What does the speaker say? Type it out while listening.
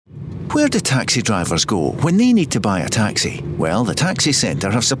Where do taxi drivers go when they need to buy a taxi? Well, the Taxi Centre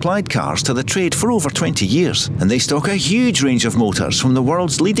have supplied cars to the trade for over 20 years, and they stock a huge range of motors from the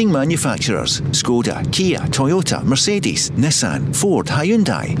world's leading manufacturers: Skoda, Kia, Toyota, Mercedes, Nissan, Ford,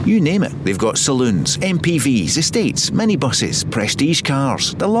 Hyundai, you name it. They've got saloons, MPVs, estates, minibuses, prestige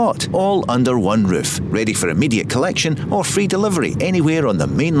cars, the lot, all under one roof, ready for immediate collection or free delivery anywhere on the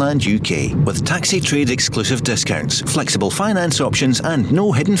mainland UK, with taxi trade exclusive discounts, flexible finance options and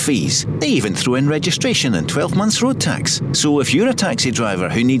no hidden fees. They even throw in registration and 12 months road tax. So if you're a taxi driver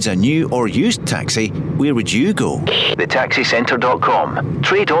who needs a new or used taxi, where would you go? TheTaxiCentre.com.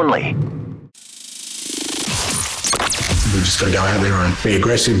 Trade only. We've just got to go out there and be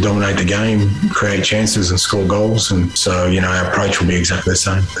aggressive, dominate the game, create chances and score goals. And so, our approach will be exactly the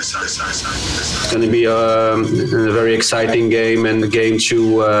same. It's going to be a very exciting game, and a game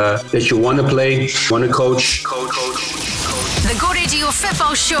that you want to play, want to coach. The Go Radio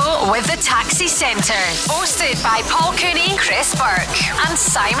Football Show with the Taxi Centre. Hosted by Paul Cooney, Chris Burke and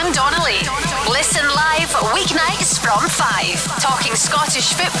Simon Donnelly. Listen live weeknights from 5. Talking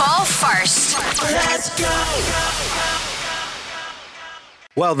Scottish football first. Let's go!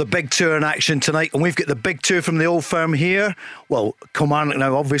 Well, the big two in action tonight, and we've got the big two from the old firm here. Well, Kilmarnock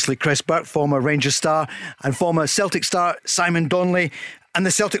now, obviously Chris Burke, former Rangers star, and former Celtic star Simon Donnelly. And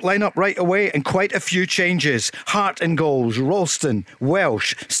the Celtic lineup right away, and quite a few changes. Hart in goals, Ralston,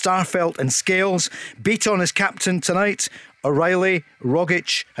 Welsh, Starfelt and Scales. Beaton as captain tonight. O'Reilly,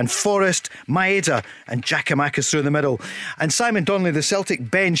 Rogic and Forrest, Maeda and Giakoumakis through the middle. And Simon Donnelly, the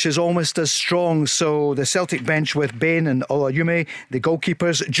Celtic bench is almost as strong. So the Celtic bench with Bain and Olayume, the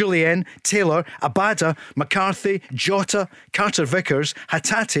goalkeepers, Julienne, Taylor, Abada, McCarthy, Jota, Carter-Vickers,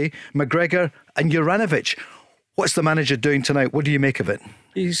 Hatate, McGregor and Juranovic. What's the manager doing tonight? What do you make of it?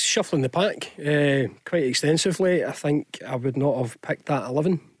 He's shuffling the pack quite extensively. I think I would not have picked that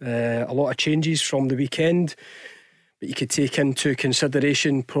 11. A lot of changes from the weekend, but you could take into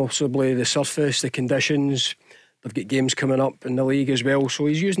consideration possibly the surface, the conditions. They've got games coming up in the league as well, so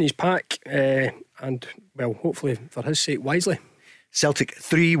he's using his pack and, well, hopefully for his sake, wisely. Celtic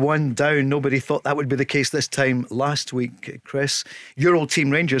 3-1 down. Nobody thought that would be the case this time last week, Chris. Your old team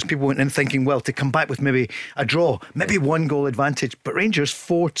Rangers, people went in thinking, well, to come back with maybe a draw, maybe 1 goal advantage, but Rangers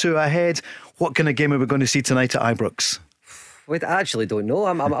 4-2 ahead. What kind of game are we going to see tonight at Ibrox? Wait, I actually don't know.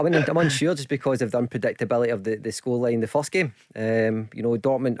 I'm unsure, just because of the unpredictability of the scoreline the first game.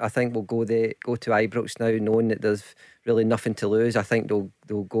 Dortmund, I think, will go to Ibrox now, knowing that there's really nothing to lose. I think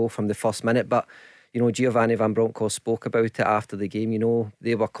they'll go from the first minute, but Giovanni Van Bronckhorst spoke about it after the game.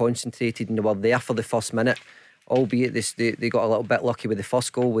 They were concentrated and they were there for the first minute, albeit they got a little bit lucky with the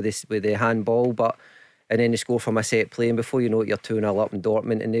first goal with the handball, and then they score from a set play, and before you know it, you're 2-0 up in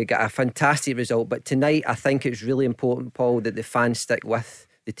Dortmund, and they get a fantastic result. But tonight, I think it's really important, Paul, that the fans stick with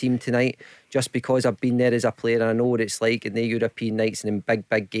the team tonight, just because I've been there as a player and I know what it's like in the European nights and in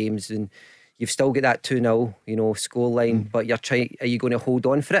big games, and you've still got that 2-0, scoreline, but are you going to hold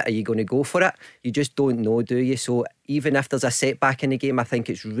on for it? Are you going to go for it? You just don't know, do you? So even if there's a setback in the game, I think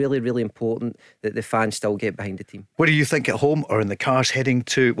it's really, really important that the fans still get behind the team. What do you think at home or in the cars heading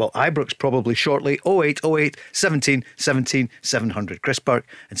to, Ibrox probably shortly? 0808 17 17 700. Chris Burke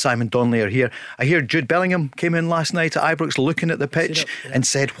and Simon Donnelly are here. I hear Jude Bellingham came in last night at Ibrox looking at the pitch and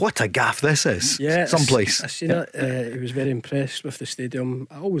said, what a gaff this is. Yeah, someplace. I seen it. He was very impressed with the stadium.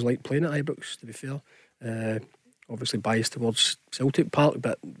 I always like playing at Ibrox, to be fair. Obviously biased towards Celtic Park,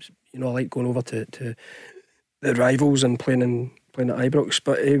 but I like going over to the rivals and playing at Ibrox.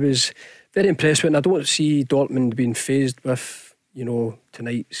 But he was very impressed with it, and I don't see Dortmund being fazed with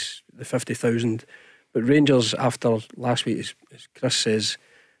tonight's the 50,000. But Rangers, after last week, as Chris says,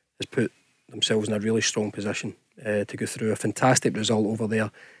 has put themselves in a really strong position to go through. A fantastic result over there,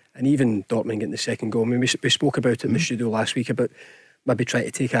 and even Dortmund getting the second goal. I mean, we spoke about it in the studio last week about maybe trying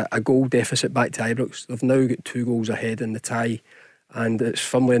to take a goal deficit back to Ibrox. They've now got 2 goals ahead in the tie, and it's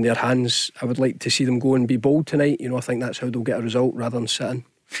firmly in their hands. I would like to see them go and be bold tonight. I think that's how they'll get a result rather than sitting.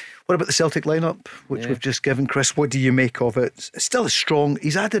 What about the Celtic lineup, which we've just given, Chris? What do you make of it? It's still strong.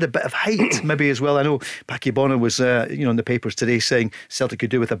 He's added a bit of height maybe as well. I know Paki Bonner was in the papers today saying Celtic could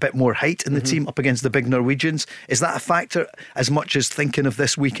do with a bit more height in the team up against the big Norwegians. Is that a factor as much as thinking of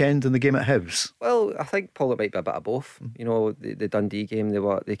this weekend in the game at Hibs? Well, I think, Paul, it might be a bit of both. The Dundee game,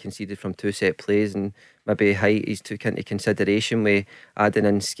 they conceded from 2 set plays, and maybe height is took into consideration with adding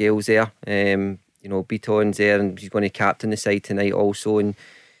in Scales there. Beaton's there, and he's going to captain the side tonight also, and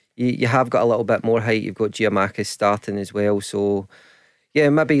you have got a little bit more height. You've got Giakoumakis starting as well, so yeah,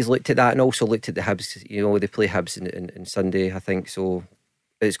 maybe he's looked at that, and also looked at the Hibs. They play Hibs in Sunday, I think, so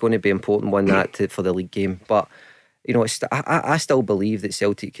it's going to be an important one for the league game. But you know, I still believe that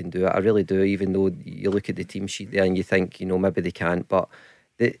Celtic can do it. I really do, even though you look at the team sheet there and you think, you know, maybe they can't. But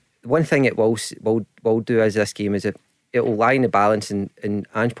the one thing it will do as this game is it will lie in the balance, and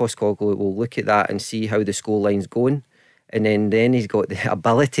Ange Postecoglou will look at that and see how the score line's going. And then he's got the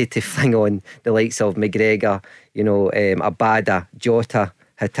ability to fling on the likes of McGregor, you know, Abada, Jota,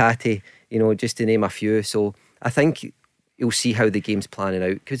 Hatate, you know, just to name a few. So I think you'll see how the game's planning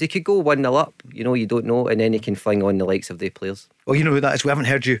out, because he could go 1-0 up, you know, you don't know, and then he can fling on the likes of the players. Well, you know who that is. We haven't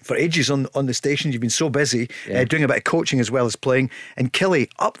heard you for ages on the station. You've been so busy doing a bit of coaching as well as playing. And Killy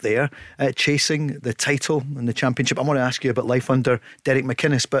up there chasing the title and the championship. I want to ask you about life under Derek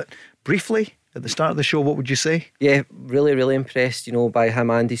McInnes, but briefly, at the start of the show, what would you say? Yeah, really, really impressed, you know, by him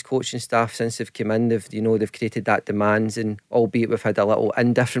and his coaching staff since they've come in. They've created that demands, and albeit we've had a little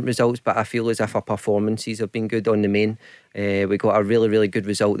indifferent results, but I feel as if our performances have been good on the main. We got a really, really good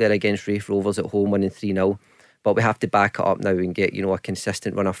result there against Raith Rovers at home, winning 3-0. But we have to back it up now and get, you know, a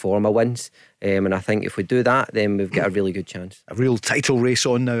consistent run of form of wins. And I think if we do that, then we've got a really good chance. A real title race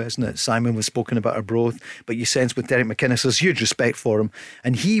on now, isn't it? Simon was spoken about Arbroath, but you sense with Derek McInnes, there's huge respect for him,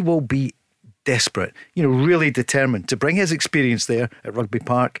 and he will be desperate, you know, really determined to bring his experience there at Rugby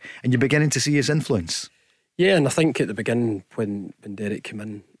Park, and you're beginning to see his influence. Yeah, and I think at the beginning when Derek came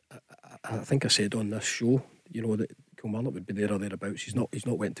in, I think I said on this show, you know, that Kilmarnock would be there or thereabouts. He's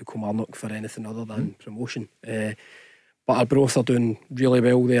not went to Kilmarnock for anything other than promotion. But Arbroath are doing really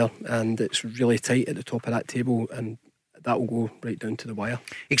well there, and it's really tight at the top of that table, and that will go right down to the wire.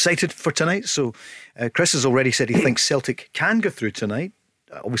 Excited for tonight? So Chris has already said he thinks Celtic can go through tonight.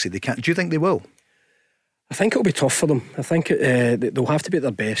 Obviously they can't. Do you think they will? I think it'll be tough for them. I think they'll have to be at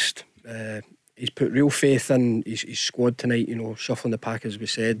their best. He's put real faith in his squad tonight, you know, shuffling the pack as we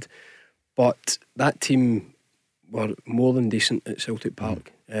said. But that team were more than decent at Celtic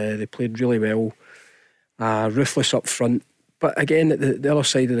Park. They played really well, ruthless up front. But again, the other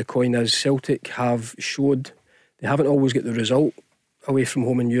side of the coin is Celtic have showed they haven't always got the result away from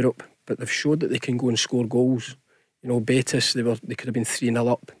home in Europe, but they've showed that they can go and score goals. You know, Betis, they could have been 3-0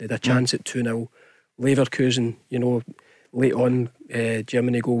 up. They had a chance at 2-0. Leverkusen, you know, late on,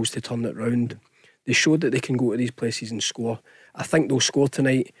 Germany goals to turn it round. They showed that they can go to these places and score. I think they'll score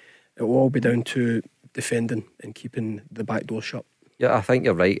tonight. It will all be down to defending and keeping the back door shut. Yeah, I think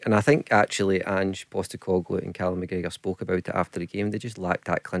you're right. And I think actually Ange Postecoglou and Callum McGregor spoke about it after the game. They just lacked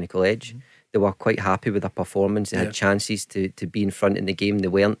that clinical edge. They were quite happy with their performance. They had chances to be in front in the game. They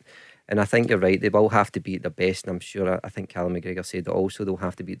weren't. And I think you're right, they will have to be at their best, and I'm sure, I think Callum McGregor said that also, they'll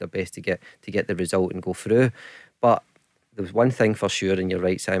have to be at their best to get the result and go through. But there's one thing for sure, and you're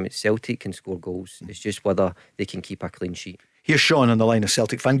right, Simon, Celtic can score goals. It's just whether they can keep a clean sheet. Here's Sean on the line, a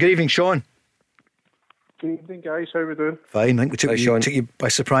Celtic fan. Good evening, Sean. Good evening, guys. How are we doing? Fine. I think we took you by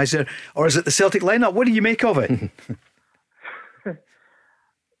surprise there. Or is it the Celtic lineup? What do you make of it?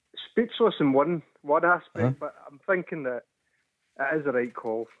 Speechless in one aspect, but I'm thinking that it is the right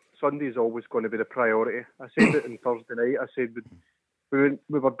call. Sunday's always going to be the priority. I said it on Thursday night. I said we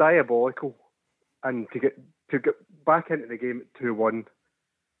were diabolical, and to get back into the game at 2-1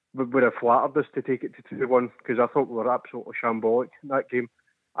 would have flattered us to take it to 2-1, because I thought we were absolutely shambolic in that game,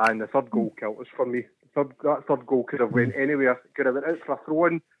 and the third goal killed us for me. That third goal could have went anywhere. It could have went out for a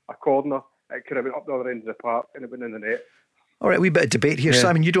throw-in, a corner. It could have went up the other end of the park, and it went in the net. All right, a wee bit of debate here,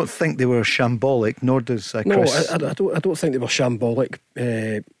 Simon. You don't think they were shambolic, nor does Chris. No, I don't think they were shambolic.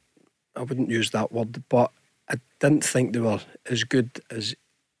 I wouldn't use that word, but I didn't think they were as good as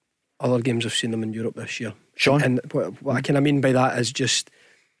other games I've seen them in Europe this year. Sean? And what I kind of mean by that is just,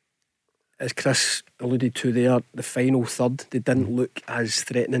 as Chris alluded to there, the final third, they didn't look as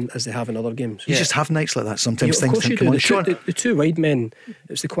threatening as they have in other games. You just have nights like that sometimes. Of course you do. The two wide men,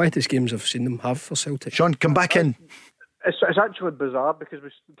 it's the quietest games I've seen them have for Celtic. Sean, come back in. It's actually bizarre, because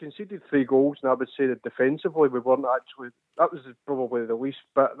we conceded 3 goals, and I would say that defensively we weren't actually. That was probably the least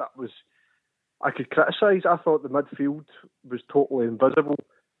bit I could criticise. I thought the midfield was totally invisible,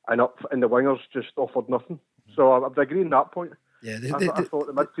 and the wingers just offered nothing. So I would agree on that point. Yeah, I thought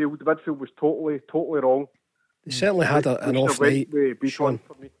the midfield was totally wrong. They certainly had an off night. Beaton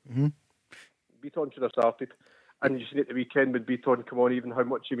for me. Beaton should have started, and you seen at the weekend with Beaton come on, even how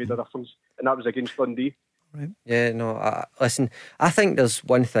much he made a difference, and that was against Dundee. Right. Yeah, no, listen, I think there's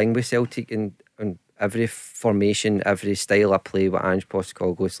one thing with Celtic in every formation, every style of play with Ange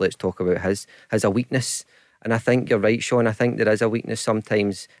Postecoglou, let's talk about has a weakness. And I think you're right, Sean. I think there is a weakness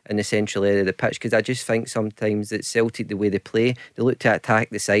sometimes in the central area of the pitch, because I just think sometimes that Celtic, the way they play, they look to attack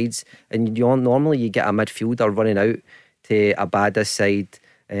the sides, and normally you get a midfielder running out to Abada's side,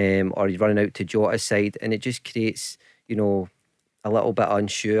 or you're running out to Jota's side, and it just creates, you know, a little bit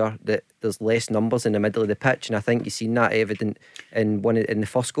unsure, that there's less numbers in the middle of the pitch, and I think you've seen that evident in the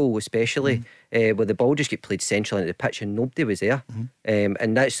first goal especially, where the ball just get played central into the pitch and nobody was there.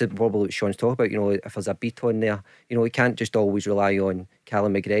 And that's the problem that Sean's talking about. You know, if there's a beat on there, you know, we can't just always rely on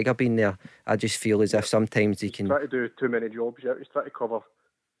Callum McGregor being there. I just feel as if sometimes he can try to do too many jobs. He's trying to cover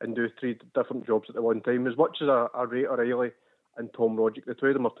and do 3 different jobs at the one time. As much as I rate O'Reilly and Tom Rogic, the two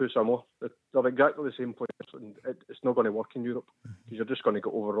of them are too similar. They're exactly the same players, and it's not going to work in Europe because you're just going to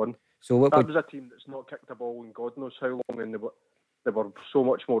get overrun. So that was a team that's not kicked the ball in God knows how long, and they were so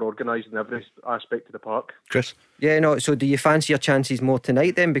much more organised in every aspect of the park. Chris? Yeah, no, so do you fancy your chances more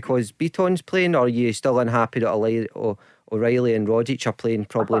tonight then because Beaton's playing, or are you still unhappy that O'Reilly and Rogic are playing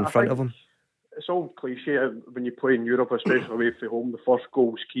probably in front of him? It's all cliche when you play in Europe, especially away from home. The first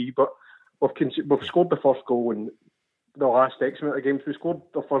goal's key, but we've scored the first goal in the last X amount of games. We scored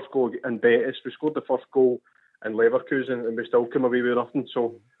the first goal in Betis, we scored the first goal in Leverkusen, and we still came away with nothing.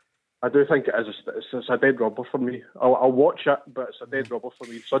 So I do think it's a dead rubber for me. I'll watch it, but it's a dead rubber for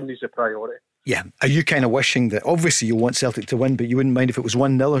me. Sunday's a priority. Yeah. Are you kind of wishing that, obviously you want Celtic to win, but you wouldn't mind if it was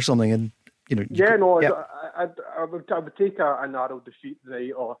 1-0 or something? And you know. I would take a narrow defeat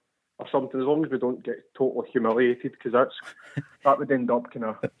tonight or something, as long as we don't get totally humiliated, because that would end up kind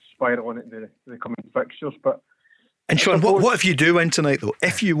of spiralling into the coming fixtures. But and Sean, what if you do win tonight though?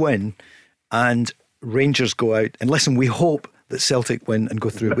 If you win and Rangers go out, and listen, we hope that Celtic win and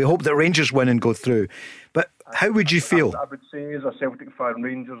go through. We hope that Rangers win and go through. But how would you feel? I would say, as a Celtic fan,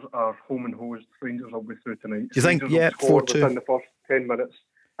 Rangers are home and hosed. Rangers will be through tonight. Do you think? Rangers Yeah, 4-2 within the first 10 minutes,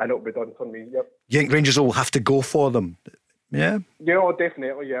 and it'll be done for me. Yep. You think Rangers will have to go for them? Yeah. Yeah,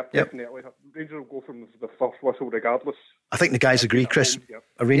 definitely. Yeah, definitely. Rangers will go from the first whistle regardless. I think the guys agree, Chris.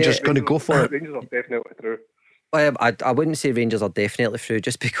 Are Rangers going to go for it? Rangers are definitely through. I wouldn't say Rangers are definitely through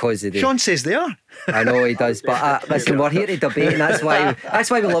just because of the... Sean says they are. I know he does, but listen, we're here to debate, and that's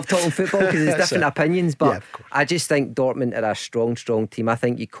why we love talking football, because there's different opinions. But I just think Dortmund are a strong team. I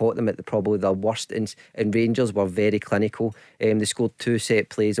think you caught them at probably their worst, and Rangers were very clinical. They scored 2 set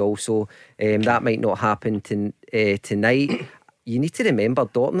plays also. That might not happen tonight. You need to remember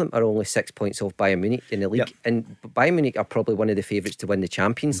Dortmund are only 6 points off Bayern Munich in the league, and Bayern Munich are probably one of the favourites to win the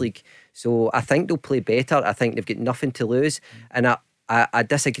Champions League. So I think they'll play better. I think they've got nothing to lose, and I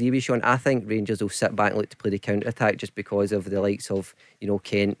disagree with Sean. I think Rangers will sit back and look to play the counter-attack just because of the likes of, you know,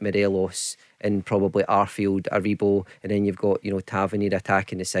 Kent, Morelos, and probably Arfield, Aribo, and then you've got, you know, Tavernier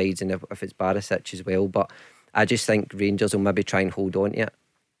attacking the sides, and if it's Barisic as well. But I just think Rangers will maybe try and hold on to it.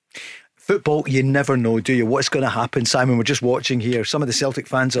 Football, you never know, do you? What's going to happen, Simon? We're just watching here. Some of the Celtic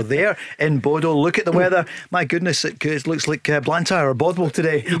fans are there in Bodo. Look at the weather. My goodness, it looks like Blantyre or Bodwell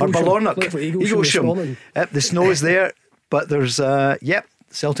today, or Balornock. Eaglesham. The snow is there, but there's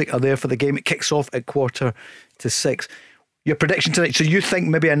Celtic are there for the game. It kicks off at 5:45. Your prediction tonight? So you think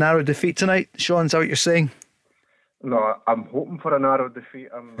maybe a narrow defeat tonight, Sean? Is that what you're saying? No, I'm hoping for a narrow defeat.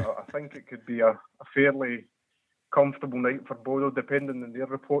 I think it could be a fairly comfortable night for Bodo, depending on their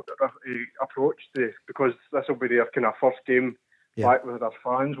approach, because this will be their kind of first game back with their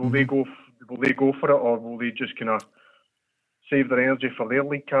fans. Will they go for it, or will they just kind of save their energy for their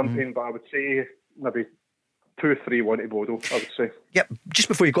league campaign? But I would say maybe 2-3-1 to Bodo, I would say. Yep. Just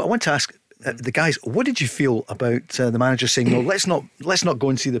before you go, I want to ask the guys, what did you feel about the manager saying, no, let's not go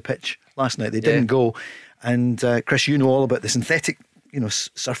and see the pitch last night? They didn't go. And Chris, you know all about the synthetic,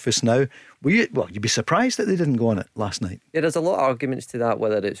 surface now. You'd be surprised that they didn't go on it last night. Yeah, there's a lot of arguments to that,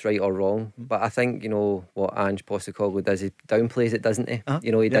 whether it's right or wrong. But I think, what Ange Postecoglou does, he downplays it, doesn't he?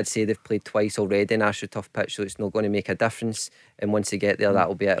 He did say they've played twice already in AstroTurf pitch, so it's not going to make a difference. And once they get there,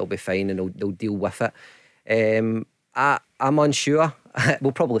 that'll be it. It'll be fine, and they'll deal with it. I'm unsure.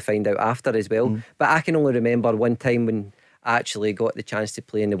 We'll probably find out after as well. But I can only remember one time when I actually got the chance to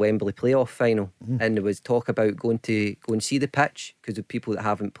play in the Wembley playoff final, and there was talk about going to go and see the pitch, because of people that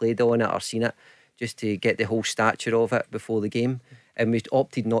haven't played on it or seen it, just to get the whole stature of it before the game, and we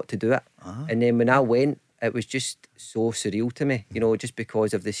opted not to do it. And then when I went, it was just so surreal to me, just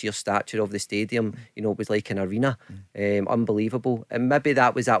because of the sheer stature of the stadium. It was like an arena, unbelievable. And maybe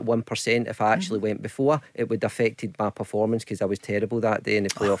that was at 1%. If I actually went before, it would have affected my performance, because I was terrible that day in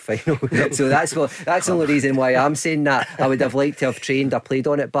the playoff final. So that's the only reason why I'm saying that. I would have liked to have trained or played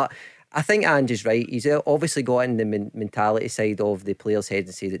on it. But I think Ange is right. He's obviously got in the mentality side of the players' heads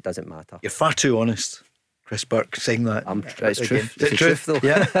and said it doesn't matter. You're far too honest, Chris Burke, saying that. It's truth. It's truth though.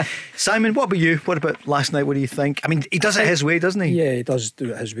 Yeah. Simon, what about you? What about last night? What do you think? I mean, he does it his way, doesn't he? Yeah, he does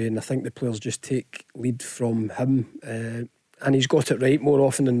do it his way, and I think the players just take lead from him. And he's got it right more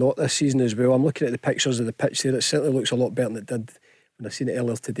often than not this season as well. I'm looking at the pictures of the pitch there. It certainly looks a lot better than it did when I seen it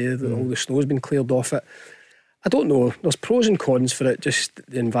earlier today. All the snow's been cleared off it. I don't know. There's pros and cons for it. Just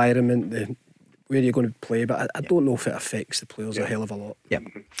the environment, where you're going to play. But I don't know if it affects the players a hell of a lot. Yeah.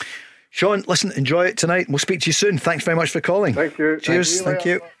 Sean, listen, enjoy it tonight. We'll speak to you soon. Thanks very much for calling. Thank you. Cheers. Thank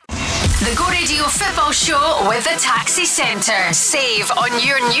you. The Go Radio Football Show with the Taxi Centre. Save on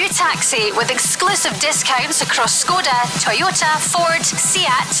your new taxi with exclusive discounts across Skoda, Toyota, Ford, Seat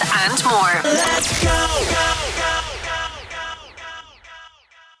and more. Let's go.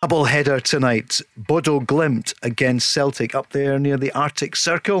 Double header tonight. Bodo Glimt against Celtic up there near the Arctic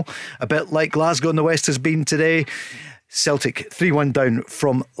Circle. A bit like Glasgow in the West has been today. Celtic 3-1 down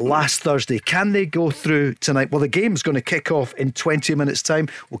from last Thursday. Can they go through tonight? Well, the game's going to kick off in 20 minutes time.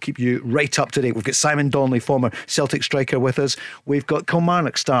 We'll keep you right up to date. We've got Simon Donnelly, former Celtic striker, with us. We've got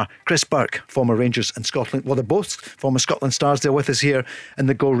Kilmarnock star Chris Burke, former Rangers and Scotland. Well, they're both former Scotland stars. They're with us here in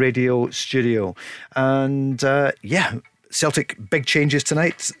the Go Radio studio. And Celtic, big changes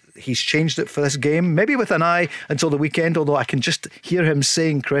tonight. He's changed it for this game, maybe with an eye until the weekend, although I can just hear him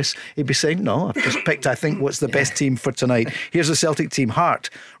saying, Chris, he'd be saying, no, I've just picked, I think, what's the best team for tonight. Here's the Celtic team. Hart,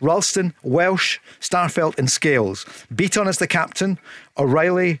 Ralston, Welsh, Starfelt and Scales. Beaton as the captain,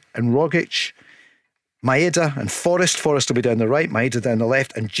 O'Reilly and Rogic, Maeda and Forrest. Forrest will be down the right, Maeda down the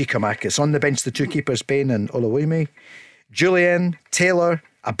left, and Giakoumakis. On the bench, the two keepers, Bain and Oluwimi. Julian, Taylor,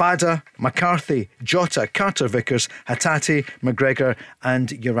 Abada, McCarthy, Jota, Carter Vickers, Hatate, McGregor and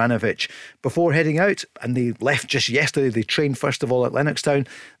Juranovic. Before heading out, and they left just yesterday, they trained first of all at Lennoxtown.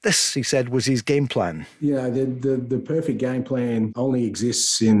 This, he said, was his game plan. Yeah, the perfect game plan only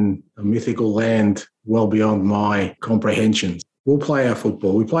exists in a mythical land well beyond my comprehensions. We'll play our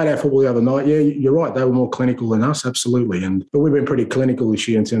football. We played our football the other night. Yeah, you're right. They were more clinical than us, absolutely. But we've been pretty clinical this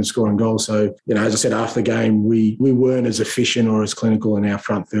year in terms of scoring goals. So, as I said, after the game, we weren't as efficient or as clinical in our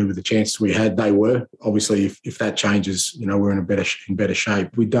front third with the chances we had. They were. Obviously, if that changes, we're in better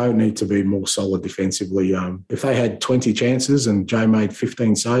shape. We don't need to be more solid defensively. If they had 20 chances and Joe made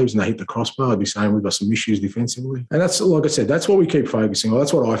 15 saves and they hit the crossbar, I'd be saying we've got some issues defensively. And that's, like I said, that's what we keep focusing on.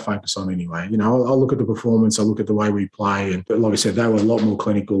 That's what I focus on anyway. I'll look at the performance. I'll look at the way we play. But like I said, they were a lot more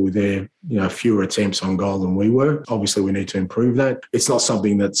clinical with their, fewer attempts on goal than we were. Obviously, we need to improve that. It's not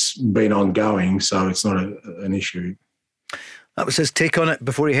something that's been ongoing, so it's not an issue. That was his take on it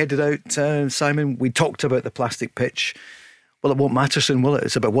before he headed out, Simon. We talked about the plastic pitch. Well, it won't matter soon, will it?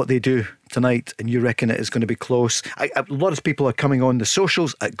 It's about what they do tonight, and you reckon it is going to be close. A lot of people are coming on the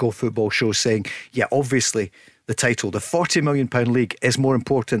socials at Go Football Show saying, yeah, obviously the title, the £40 million league, is more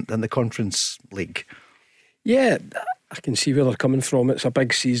important than the Conference League. Yeah, I can see where they're coming from. It's a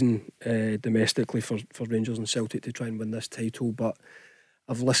big season domestically for Rangers and Celtic to try and win this title, but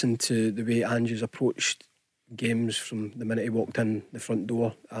I've listened to the way Ange's approached games from the minute he walked in the front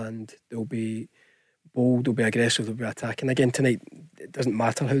door, and they'll be bold, they'll be aggressive, they'll be attacking. Again tonight, it doesn't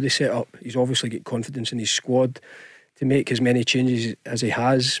matter how they set up. He's obviously got confidence in his squad to make as many changes as he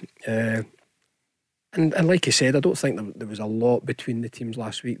has. And like I said, I don't think there was a lot between the teams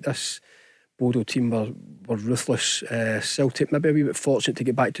last week. This Bodo team were ruthless. Celtic maybe a wee bit fortunate to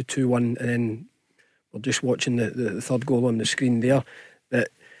get back to 2-1, and then we're just watching the third goal on the screen there that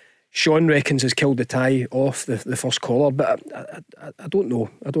Sean reckons has killed the tie off the first caller, but I don't know.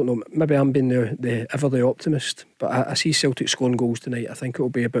 Maybe I'm being the ever the optimist, but I see Celtic scoring goals tonight. I think it'll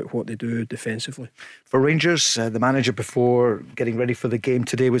be about what they do defensively. For Rangers, the manager before getting ready for the game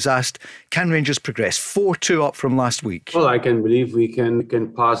today was asked, can Rangers progress? 4-2 up from last week. Well, I can believe we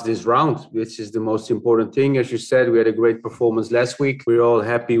can pass this round, which is the most important thing. As you said, we had a great performance last week. We're all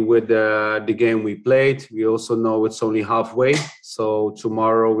happy with the game we played. We also know it's only halfway. So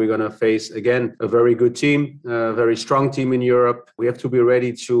tomorrow we're going to face, again, a very good team, a very strong team in Europe. We have to be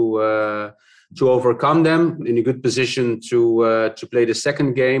ready to overcome them, in a good position to play the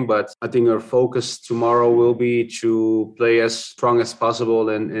second game. But I think our focus tomorrow will be to play as strong as possible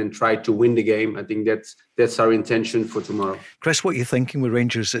and try to win the game. I think that's our intention for tomorrow. Chris, what are you thinking with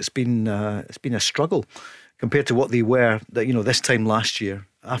Rangers? It's been a struggle compared to what they were this time last year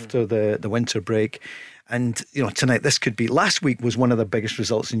after the winter break. And, tonight, this could be... Last week was one of the biggest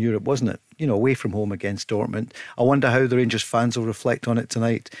results in Europe, wasn't it? Away from home against Dortmund. I wonder how the Rangers fans will reflect on it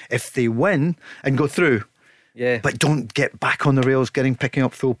tonight. If they win and go through, but don't get back on the rails, picking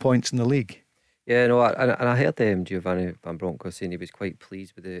up full points in the league. Yeah, no, and I heard Giovanni Van Bronckhorst saying he was quite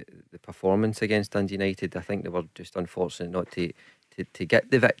pleased with the performance against Dundee United. I think they were just unfortunate not to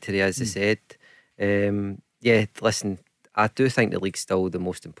get the victory, as they said. Listen... I do think the league's still the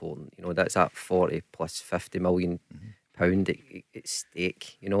most important. That's at 40 plus 50 million pound at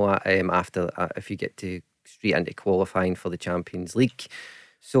stake. After if you get to straight into qualifying for the Champions League.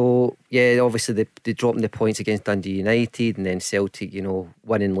 So obviously they dropping the points against Dundee United, and then Celtic,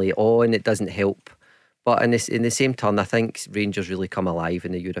 winning late on. It doesn't help But in the same turn, I think Rangers really come alive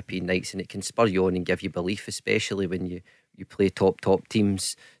in the European nights, and it can spur you on and give you belief, especially when you play top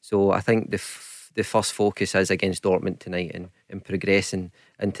teams. So I think the first focus is against Dortmund tonight and progressing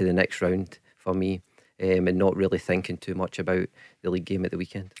into the next round for me, and not really thinking too much about the league game at the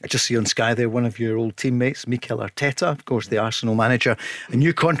weekend. I just see on Sky there one of your old teammates, Mikel Arteta, of course the Arsenal manager, a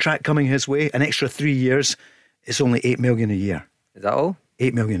new contract coming his way, an extra 3 years. It's only 8 million a year. Is that all?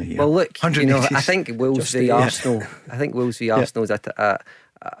 8 million a year. Well, look, I think Wolves v Arsenal. I think Wolves v Arsenal is a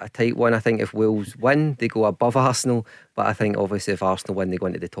tight one. I think if Wolves win, they go above Arsenal. But I think obviously if Arsenal win, they go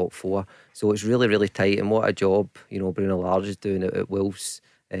into the top 4. So it's really, really tight. And what a job, Bruno Lage is doing at Wolves.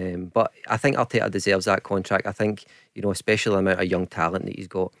 But I think Arteta deserves that contract. I think, especially the amount of young talent that he's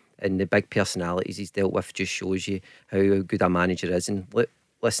got and the big personalities he's dealt with just shows you how good a manager is. And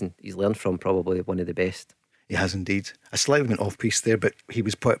listen, he's learned from probably one of the best. He has indeed. I slightly went off piece there, but he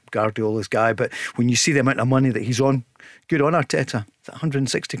was Pep Guardiola's guy. But when you see the amount of money that he's on, good on Arteta.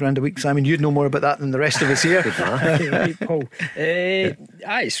 160 grand a week, Simon. You'd know more about that than the rest of us here. Right, Paul.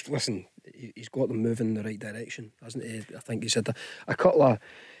 Listen, he's got them moving in the right direction, hasn't he? I think he's had a couple of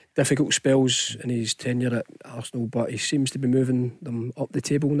difficult spells in his tenure at Arsenal, but he seems to be moving them up the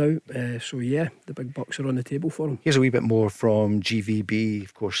table now. So yeah, the big bucks are on the table for him. Here's a wee bit more from GVB,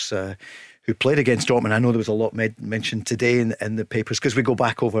 of course, who played against Dortmund. I know there was a lot mentioned today in the papers because we go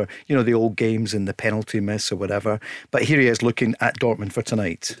back over, the old games and the penalty miss or whatever. But here he is looking at Dortmund for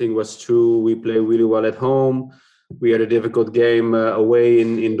tonight. I think it was true. We play really well at home. We had a difficult game away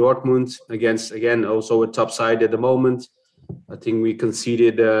in Dortmund against, again, also a top side at the moment. I think we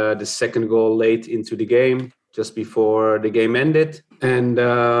conceded the second goal late into the game, just before the game ended, and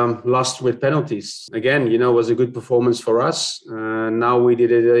lost with penalties. Again, it was a good performance for us. Now we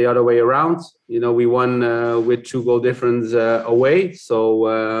did it the other way around. We won with 2 goal difference away.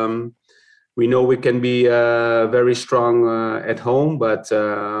 So we know we can be very strong at home, but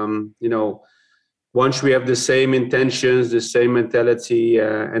once we have the same intentions, the same mentality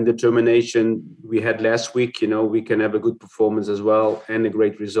and determination we had last week, we can have a good performance as well and a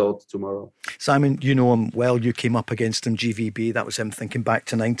great result tomorrow. Simon, you know him well. You came up against him, GVB. That was him thinking back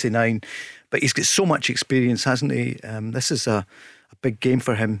to 99. But he's got so much experience, hasn't he? This is a big game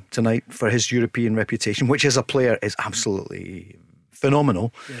for him tonight for his European reputation, which as a player is absolutely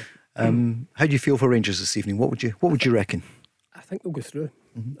phenomenal. Yeah. How do you feel for Rangers this evening? What would you reckon? I think they'll go through.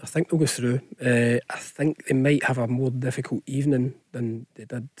 I think they'll go through. I think they might have a more difficult evening than they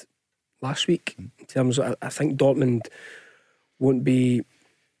did last week. In terms of, I think Dortmund won't be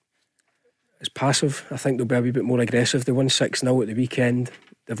as passive. I think they'll be a wee bit more aggressive. They won 6-0 at the weekend.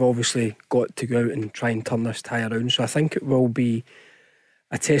 They've obviously got to go out and try and turn this tie around. So I think it will be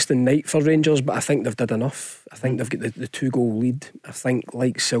a testing night for Rangers, but I think they've done enough. I think they've got the 2-goal lead. I think,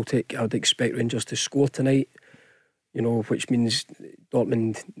 like Celtic, I would expect Rangers to score tonight. Which means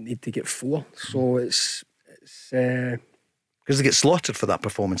Dortmund need to get 4. So it's because they get slaughtered for that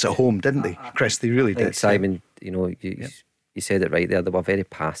performance at home, didn't they, Chris? They really did. Simon, you said it right there. They were very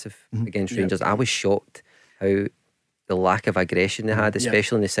passive against Rangers. I was shocked how the lack of aggression they had,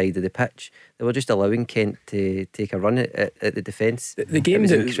 especially on the side of the pitch. They were just allowing Kent to take a run at the defence. The game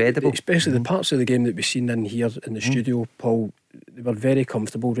was incredible, especially the parts of the game that we've seen in here in the studio, Paul. They were very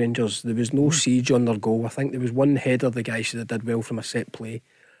comfortable, Rangers. There was no siege on their goal. I think there was one header the guy should have did well from a set play.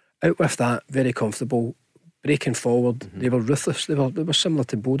 Out with that, very comfortable, breaking forward. They were ruthless. They were similar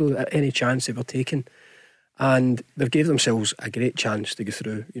to Bodo at any chance they were taking, and they gave themselves a great chance to go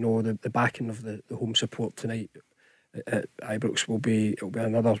through. The backing of the home support tonight at Ibrox will be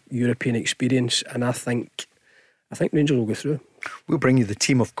another European experience, and I think Rangers will go through. We'll bring you the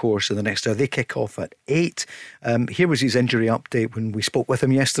team, of course, in the next hour. They kick off at 8. Here was his injury update when we spoke with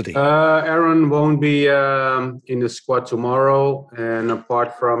him yesterday. Aaron won't be in the squad tomorrow, and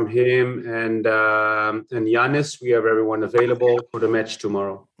apart from him and Giannis, we have everyone available for the match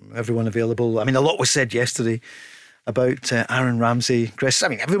tomorrow. Everyone available. I mean, a lot was said yesterday about Aaron Ramsey. Chris, I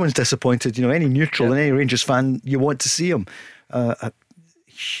mean, everyone's disappointed. Any neutral and any Rangers fan, you want to see him. A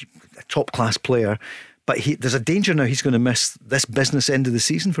top-class player. But there's a danger now he's going to miss this business end of the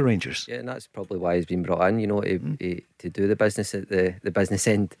season for Rangers. Yeah, and that's probably why he's been brought in, to do the business at the business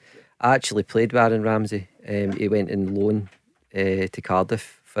end. I actually played with Aaron Ramsey. He went in loan to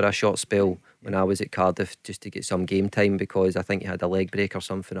Cardiff for a short spell when I was at Cardiff, just to get some game time, because I think he had a leg break or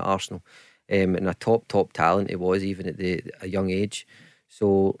something at Arsenal. And a top talent he was, even at a young age.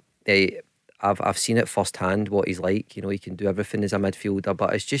 So I've seen it firsthand what he's like. He can do everything as a midfielder,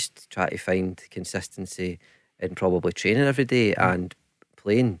 but it's just trying to find consistency in probably training every day and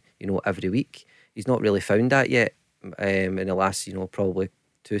playing, every week. He's not really found that yet in the last, probably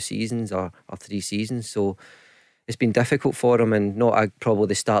 2 seasons or 3 seasons. So it's been difficult for him, and not probably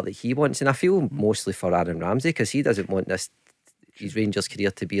the start that he wants. And I feel mostly for Aaron Ramsey, because he doesn't want his Rangers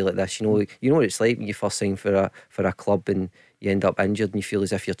career to be like this. You know what it's like when you first sign for a club and you end up injured and you feel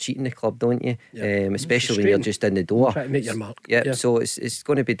as if you're cheating the club, don't you? Especially when you're just in the door. Try to make your mark. So it's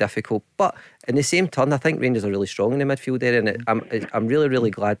going to be difficult. But in the same turn, I think Rangers are really strong in the midfield there, and I'm really,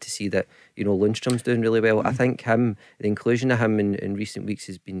 really glad to see that Lundstrom's doing really well. I think the inclusion of him in recent weeks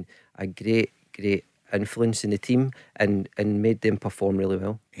has been a great influence in the team and made them perform really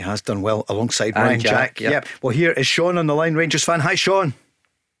well. He has done well alongside Ryan Jack. Yep. Well, here is Sean on the line, Rangers fan. Hi, Sean.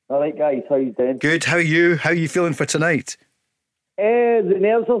 All right, guys, how you doing? Good. How are you? How are you feeling for tonight? The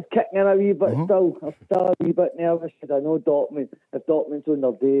nerves are kicking in a wee bit still. I'm still a wee bit nervous because I know if Dortmund's on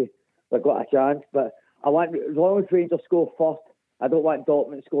their day, they've got a chance. But as long as Rangers score first, I don't want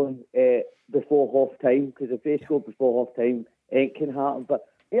Dortmund scoring before half time, because if they score before half time, it can happen. But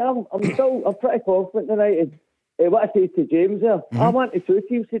yeah, I'm pretty confident tonight. And what I say to James there, I want the 2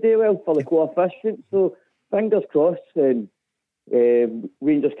 teams to do well for the coefficient. So fingers crossed, and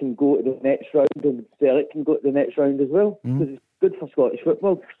Rangers can go to the next round, and Celtic can go to the next round as well, because it's good for Scottish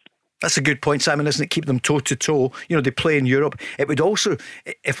football. That's a good point, Simon, isn't it? Keep them toe to toe. They play in Europe. It would also,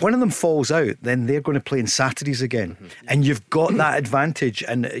 if one of them falls out, then they're going to play in Saturdays again, and you've got that advantage.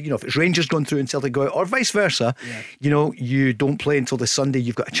 And if it's Rangers going through and Celtic go out, or vice versa, you don't play until the Sunday.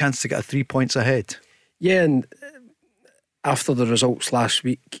 You've got a chance to get 3 points ahead. Yeah, and after the results last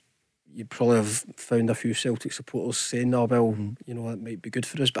week, you probably have found a few Celtic supporters saying, "Oh well, that might be good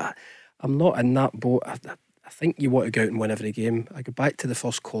for us." But I'm not in that boat. I think you want to go out and win every game. I go back to the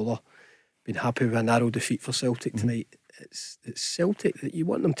first caller, been happy with a narrow defeat for Celtic tonight. It's Celtic that you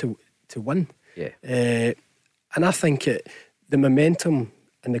want them to win. And I think the momentum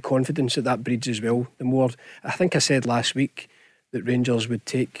and the confidence that breeds as well. The more, I think I said last week that Rangers would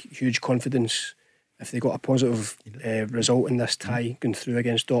take huge confidence if they got a positive result in this tie going through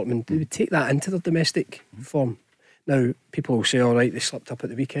against Dortmund. They would take that into their domestic form. Now people will say, all right, they slipped up at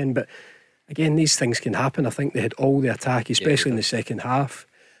the weekend, but again, these things can happen. I think they had all the attack, especially in the second half,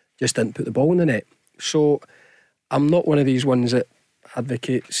 just didn't put the ball in the net. So I'm not one of these ones that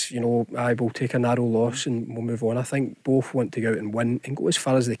advocates, I will take a narrow loss and we'll move on. I think both want to go out and win and go as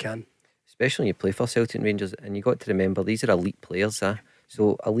far as they can. Especially when you play for Celtic and Rangers, and you got to remember these are elite players.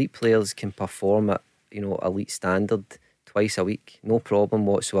 So elite players can perform at elite standard twice a week, no problem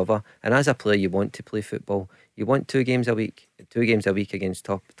whatsoever. And as a player, you want to play football. You want 2 games a week against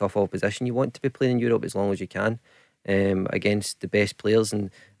tough opposition. You want to be playing in Europe as long as you can, against the best players and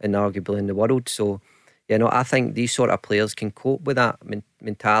arguably in the world. So I think these sort of players can cope with that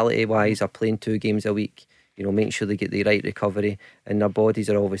mentality wise, are playing 2 games a week, make sure they get the right recovery, and their bodies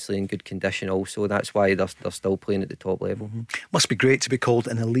are obviously in good condition also. That's why they're still playing at the top level. Must be great to be called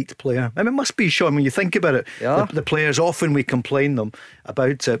an elite player. I mean, it must be, Sean, when you think about it. The players, often we complain them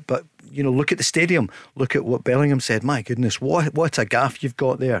about it, but look at the stadium, look at what Bellingham said. My goodness, what a gaff you've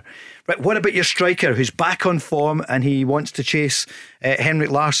got there. Right, what about your striker who's back on form and he wants to chase Henrik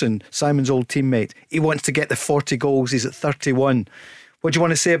Larsson, Simon's old teammate? He wants to get the 40 goals. He's at 31. What do you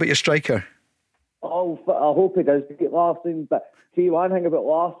want to say about your striker? Oh, I hope he does beat Larsson. But see, one thing about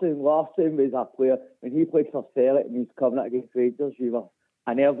Larsson was a player, when he played for Celtic and he was coming out against Rangers, you were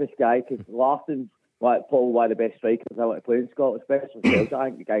a nervous guy, because Larsson's probably one of the best strikers I want to play in Scotland, especially Celtic. I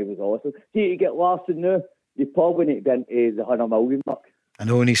think the guy was awesome. See, you get Larsson now, you probably need to get into the 100 million mark. I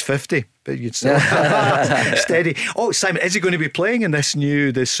know, and he's 50, but you'd still steady. Oh, Simon, is he going to be playing in the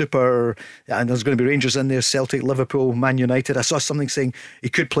Super? And there's going to be Rangers in there, Celtic, Liverpool, Man United. I saw something saying he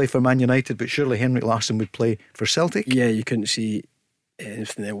could play for Man United, but surely Henrik Larsson would play for Celtic. Yeah, you couldn't see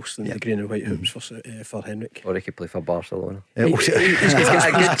anything else than the green and white hoops for Henrik. Or he could play for Barcelona. He's got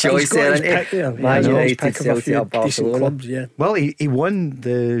a good choice there. Man United, Celtic, Barcelona. Clubs, Well, he won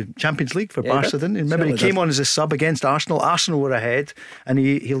the Champions League for Barca, didn't he? Remember, he came on as a sub against Arsenal. Arsenal were ahead, and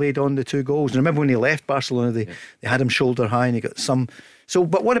he laid on the 2 goals. And remember when he left Barcelona, they had him shoulder high, and he got some. So,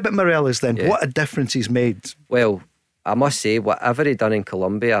 but what about Morelos then? What a difference he's made. Well, I must say, whatever he done in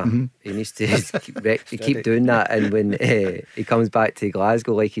Colombia, he needs to keep doing that. And when he comes back to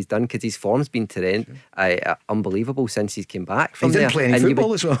Glasgow like he's done, because his form's been unbelievable since he's came back from there. He didn't play any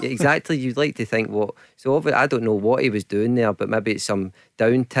football as well. Exactly. You'd like to think I don't know what he was doing there, but maybe it's some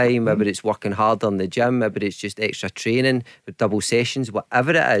downtime, maybe it's working harder in the gym, maybe it's just extra training with double sessions,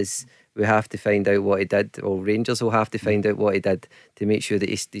 whatever it is. We have to find out what he did, or Rangers will have to find out what he did to make sure that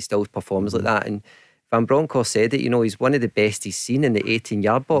he still performs like that. And Van Bronckhorst said it, he's one of the best he's seen in the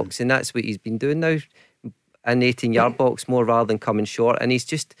 18-yard box, and that's what he's been doing now, in the 18-yard box more rather than coming short. And he's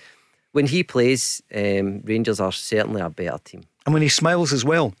just, when he plays, Rangers are certainly a better team. And when he smiles as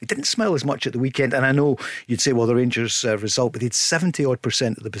well, he didn't smile as much at the weekend. And I know you'd say, well, the Rangers result, but he had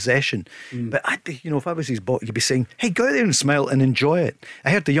 70% of the possession. But I'd be, if I was his bot, you'd be saying, hey, go out there and smile and enjoy it. I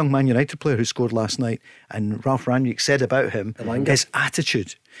heard the young Man United player who scored last night, and Ralph Rangnick said about him, his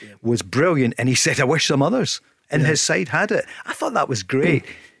attitude was brilliant. And he said, I wish some others in his side had it. I thought that was great.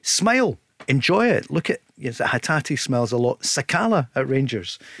 Smile, enjoy it. Look at, Hatate smiles a lot. Sakala at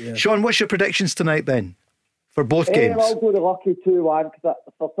Rangers. Sean, what's your predictions tonight then? For both games? I'll go the lucky 2-1 because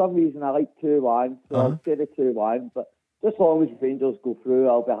for some reason I like 2-1, so I'll say the 2-1. But just as long as Rangers go through,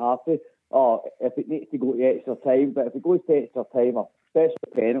 I'll be happy. Or if it needs to go to extra time, but if it goes to extra time, or especially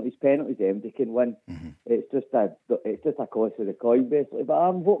penalties, MD can win. It's just a cost of the coin basically. But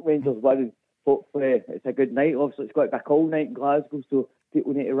I'm hoping Rangers win. Hopefully it's a good night. Obviously it's got to be a cold night in Glasgow, so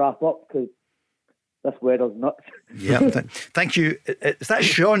people need to wrap up because this weather's nuts. Yeah, thank you. Is that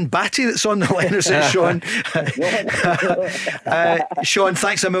Sean Batty that's on the line? Or is it Sean? Sean,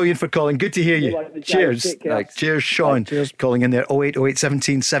 thanks a million for calling. Good to hear you. Cheers. Cheers, Sean. Cheers. Calling in there. 0808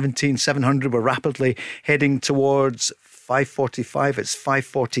 17 17 700. We're rapidly heading towards 5:45. It's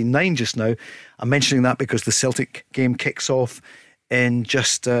 5:49 just now. I'm mentioning that because the Celtic game kicks off in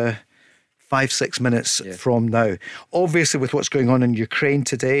just 5-6 minutes from now. Obviously, with what's going on in Ukraine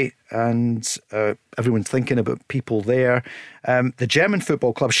today, and everyone's thinking about people there, the German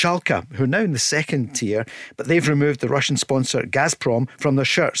football club Schalke, who are now in the second tier, but they've removed the Russian sponsor Gazprom from their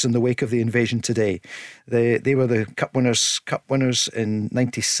shirts in the wake of the invasion today. They were the cup winners in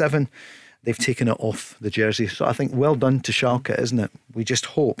 '97. They've taken it off the jersey. So I think well done to Schalke, isn't it? We just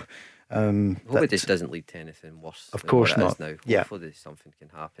hope. Hopefully this doesn't lead to anything worse. Of course not. Now. Hopefully something can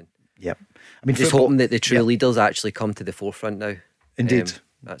happen. Yep. I mean, just hoping that the true leaders actually come to the forefront now. Indeed.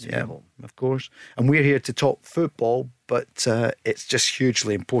 That's what I hope. Of course. And we're here to talk football, but it's just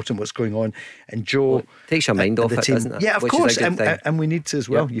hugely important what's going on. And Joe takes your mind off it, doesn't it? Yeah, of course. And we need to as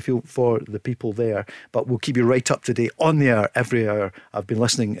well. You feel for the people there. But we'll keep you right up to date on the hour, every hour. I've been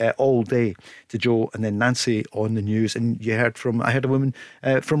listening all day to Joe and then Nancy on the news. And I heard a woman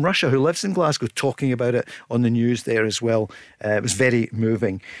from Russia who lives in Glasgow talking about it on the news there as well. It was very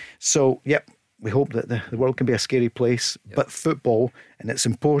moving. So, we hope that the world can be a scary place, but football, and it's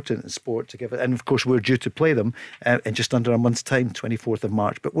important in sport to give it. And of course, we're due to play them in just under a month's time, 24th of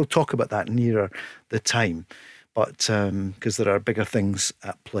March. But we'll talk about that nearer the time. But because there are bigger things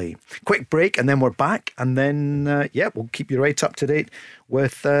at play. Quick break, and then we're back. And then, we'll keep you right up to date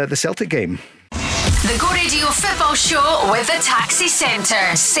with the Celtic game. The Go Radio Football Show with the Taxi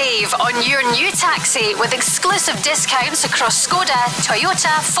Centre. Save on your new taxi with exclusive discounts across Skoda,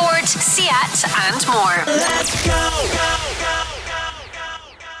 Toyota, Ford, Seat and more. Let's go!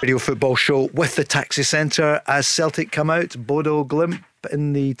 Radio Football Show with the Taxi Centre as Celtic come out. Bodo Glimt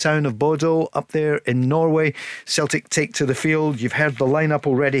in the town of Bodo up there in Norway. Celtic take to the field. You've heard the lineup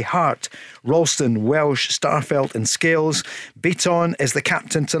already. Hart, Ralston, Welsh, Starfelt and Scales. Beaton is the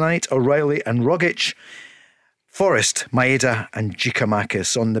captain tonight. O'Reilly and Rogic. Forrest, Maeda and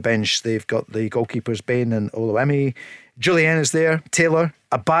Giakoumakis on the bench. They've got the goalkeepers Bain and Oluwemi. Julian is there. Taylor,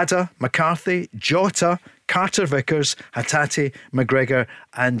 Abada, McCarthy, Jota, Carter Vickers, Hatate, McGregor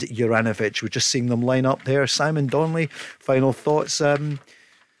and Juranovic. We're just seeing them line up there. Simon Donnelly, final thoughts. You're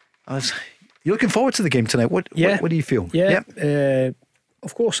looking forward to the game tonight. What do you feel?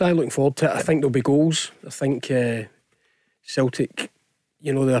 Of course I'm looking forward to it. I think there'll be goals. I think Celtic,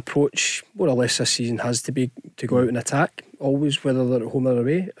 the approach more or less this season has to be to go out and attack always, whether they're at home or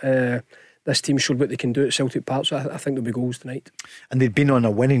away. This team showed what they can do at Celtic Park, so I think there'll be goals tonight. And they'd been on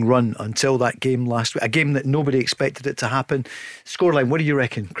a winning run until that game last week, a game that nobody expected it to happen. Scoreline, what do you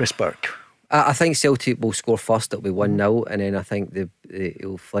reckon, Chris Burke? I think Celtic will score first. It'll be 1-0, and then I think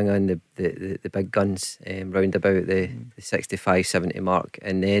he'll fling on the big guns round about the 65-70 mark,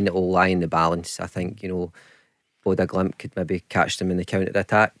 and then it'll lie in the balance. I think Bodo Glimt could maybe catch them in the counter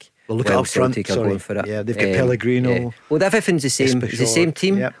attack. Well, look up front. Going for it. Yeah, they've got Pellegrino. Yeah. Well, everything's the same. It's the same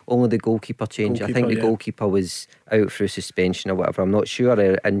team. Yep. Only the goalkeeper changed. I think the goalkeeper was out through suspension or whatever. I'm not sure,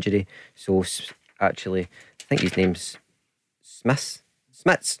 or injury. So actually, I think his name's Smits.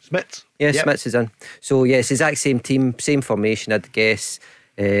 Yeah, Smits is in. So it's the exact same team, same formation, I'd guess.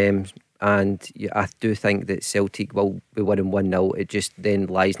 And I do think that Celtic will be winning 1-0. It just then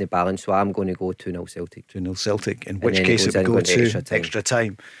lies in the balance. So I'm going to go 2-0 Celtic. 2-0 Celtic. In which case it will go to extra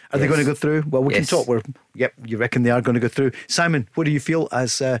time. Are they going to go through? Well, we can talk. You reckon they are going to go through. Simon, what do you feel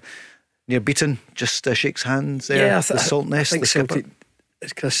as near beaten? Just shakes hands there. Yeah, the Salt Nest. I think Celtic,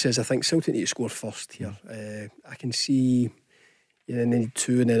 as Chris says, I think Celtic need to score first here. I can see they need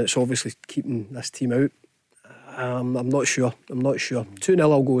 2, and then it's obviously keeping this team out. I'm not sure. 2-0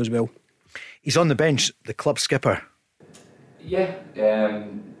 I'll go as well. He's on the bench, the club skipper. Yeah,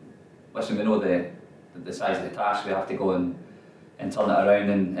 listen, we know the size of the task. We have to go and turn it around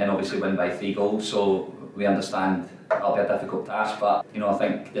and obviously win by 3 goals. So we understand that'll be a difficult task. But I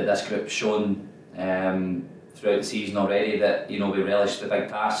think that this group's shown throughout the season already that we relish the big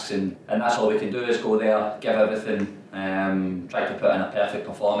tasks, and that's all we can do is go there, give everything, try to put in a perfect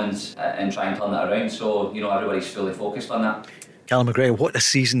performance and try and turn it around. So everybody's fully focused on that. Callum McGregor, what a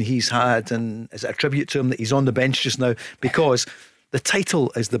season he's had, and is it a tribute to him that he's on the bench just now? Because the title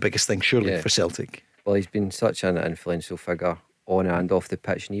is the biggest thing, surely, for Celtic. Well, he's been such an influential figure on and off the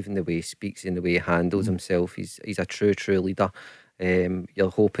pitch, and even the way he speaks and the way he handles himself, he's a true leader.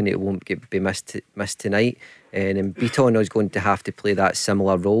 You're hoping it won't be missed tonight, and Beaton is going to have to play that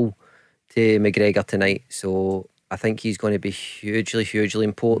similar role to McGregor tonight. So I think he's going to be hugely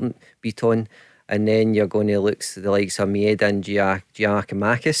important, Beaton. And then you're going to look at the likes of Maeda and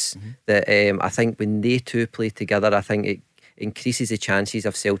Giacomakis. That I think when they two play together, I think it increases the chances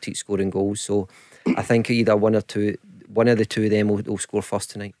of Celtic scoring goals. So I think either one of the two of them will score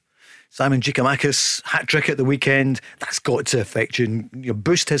first tonight. Simon, Giacomakis hat-trick at the weekend, that's got to affect you and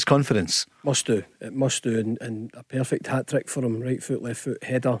boost his confidence. Must do, it must do, and a perfect hat-trick for him, right foot, left foot,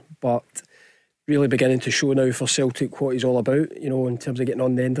 header, but really beginning to show now for Celtic what he's all about, in terms of getting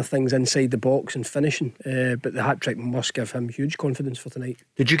on the end of things inside the box and finishing. But the hat-trick must give him huge confidence for tonight.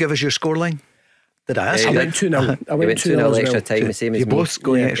 Did you give us your scoreline? Did I ask? I went 2-0. I went 2-0 extra time, the same as you me. both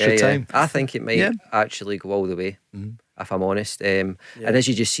going extra time. I think it might actually go all the way, if I'm honest. And as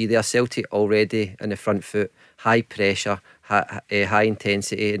you just see there, Celtic already in the front foot, high pressure, high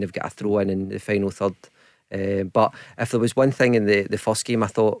intensity, and they've got a throw in the final third. But if there was one thing in the first game, I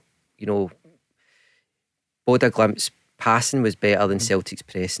thought, Boda Glimt's passing was better than Celtic's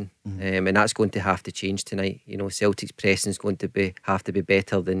pressing, and that's going to have to change tonight. Celtic's pressing is going to have to be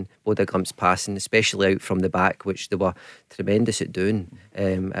better than Boda Glimt's passing, especially out from the back, which they were tremendous at doing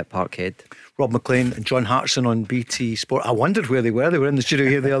at Parkhead. Rob McLean and John Hartson on BT Sport. I wondered where they were. They were in the studio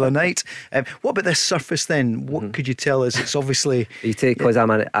here the other night. What about this surface then? What could you tell us? It's obviously... You take because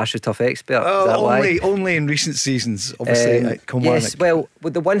I'm an AstroTurf expert. Oh, is that why? Only in recent seasons, obviously. At Kilmarnock. Yes, well,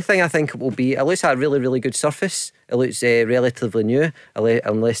 the one thing I think it will be, it looks like a really good surface. It looks relatively new,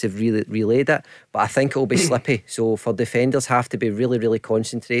 unless they've relayed it. But I think it will be slippy. So for defenders, have to be really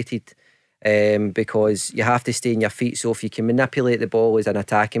concentrated. Because you have to stay on your feet. So if you can manipulate the ball as an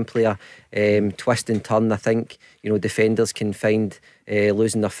attacking player, twist and turn, I think defenders can find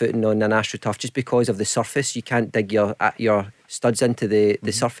losing their footing on an AstroTurf just because of the surface. You can't dig your studs into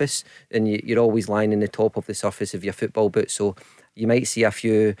the surface, and you're always lying in the top of the surface of your football boot. So you might see a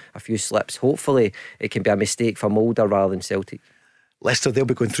few slips. Hopefully it can be a mistake for Mulder rather than Celtic. Leicester, they'll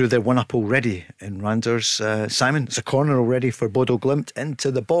be going through their one-up already in Randers. Simon, it's a corner already for Bodo Glimt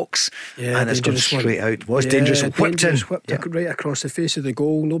into the box, and it's gone straight out. Was dangerous, whipped in. Whipped right across the face of the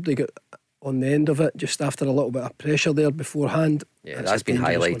goal. Nobody got on the end of it, just after a little bit of pressure there beforehand. Yeah, that's been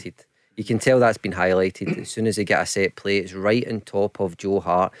highlighted. You can tell that's been highlighted. As soon as they get a set play, it's right on top of Joe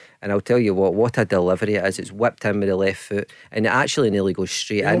Hart, and I'll tell you what a delivery it is. It's whipped in with the left foot, and it actually nearly goes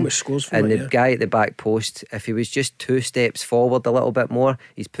straight in. Scores from and the guy at the back post, if he was just 2 steps forward a little bit more,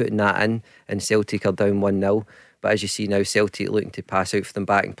 he's putting that in, and Celtic are down 1-0. But as you see now, Celtic looking to pass out for them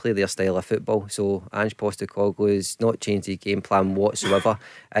back and play their style of football. So Ange Postecoglou has not changed his game plan whatsoever.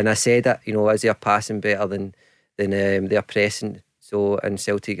 And I said it, as they're passing better than they're pressing. So, and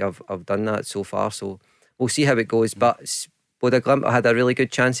Celtic have done that so far. So we'll see how it goes. But Bodo Glimt had a really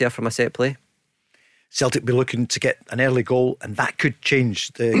good chance here from a set play. Celtic be looking to get an early goal, and that could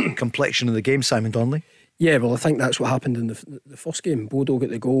change the complexion of the game, Simon Donnelly. Yeah, well, I think that's what happened in the first game. Bodo got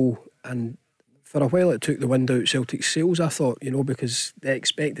the goal, and for a while it took the wind out Celtic's sails, I thought, because the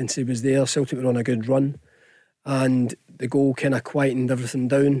expectancy was there. Celtic were on a good run, and the goal kind of quietened everything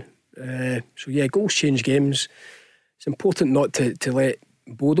down. So yeah, goals change games. It's important not to let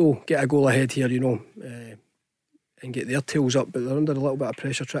Bodo get a goal ahead here, and get their tails up, but they're under a little bit of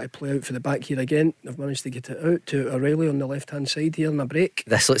pressure trying to play out for the back here again. They've managed to get it out to O'Reilly on the left-hand side here in a break.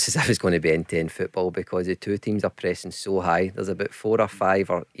 This looks as if it's going to be end-to-end football because the two teams are pressing so high. There's about 4 or 5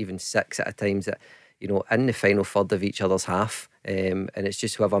 or even 6 at a times that, in the final third of each other's half. And it's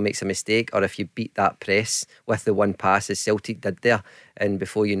just whoever makes a mistake, or if you beat that press with the one pass as Celtic did there, and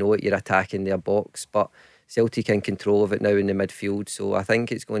before you know it, you're attacking their box. But Celtic in control of it now in the midfield, so I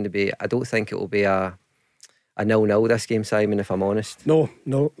think it's going to be, I don't think it will be a 0-0 this game, Simon, if I'm honest. No,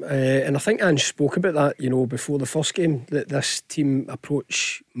 and I think Ange spoke about that, before the first game, that this team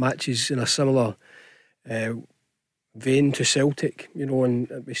approach matches in a similar vein to Celtic, and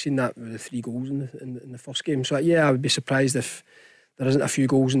we've seen that with the 3 goals in the first game. So yeah, I would be surprised if there isn't a few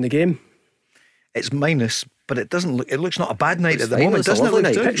goals in the game. It's minus but it doesn't look. It looks not a bad night It's at the fine, moment, it's a doesn't it? lovely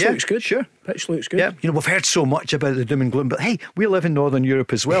Look night. good? Pitch Yeah, looks good. Sure. Pitch looks good. Yeah, we've heard so much about the doom and gloom, but hey, we live in Northern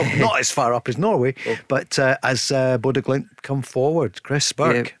Europe as well, not as far up as Norway. But as Bodø Glimt come forward, Chris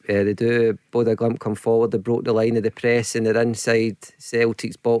Burke. Yeah, they do. Bodø Glimt come forward. They broke the line of the press and they're inside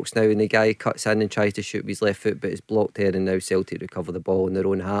Celtic's box now, and the guy cuts in and tries to shoot with his left foot, but it's blocked there, and now Celtic recover the ball in their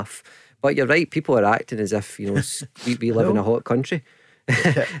own half. But you're right, people are acting as if we live in a hot country.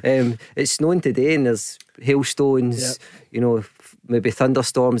 It's snowing today and there's hailstones, maybe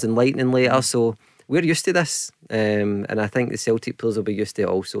thunderstorms and lightning later, so we're used to this, and I think the Celtic players will be used to it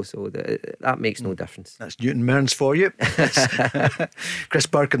also, so that makes no difference. That's Newton Mearns for you. Chris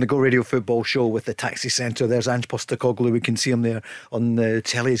Burke and the Go Radio Football Show with the Taxi Centre. There's Ange Postecoglou, we can see him there on the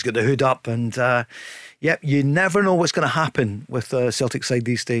telly, he's got the hood up, and you never know what's going to happen with the Celtic side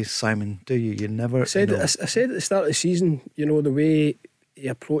these days, Simon, do you? You never know. I said at the start of the season, the way he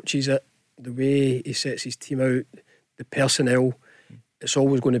approaches it, the way he sets his team out, the personnel, it's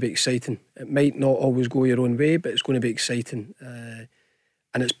always going to be exciting. It might not always go your own way, but it's going to be exciting, and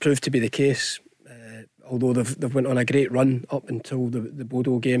it's proved to be the case. Although they've went on a great run up until the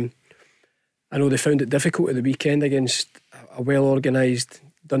Bodo game. I know they found it difficult at the weekend against a well organised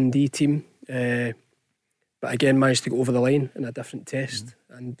Dundee team, but again managed to go over the line in a different test.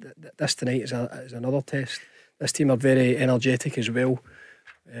 And this tonight is another test. This team are very energetic as well.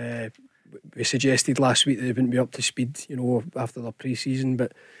 We suggested last week that they wouldn't be up to speed, after their pre-season,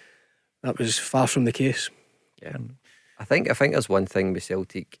 but that was far from the case. Yeah, I think there's one thing with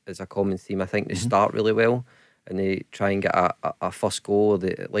Celtic as a common theme. I think they start really well and they try and get a first goal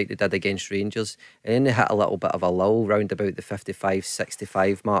like they did against Rangers, and then they hit a little bit of a lull round about the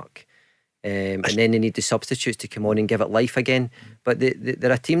 55-65 mark. And then they need the substitutes to come on and give it life again. But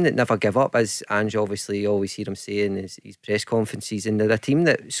they're a team that never give up, as Ange obviously you always hear him say in his press conferences, and they're a team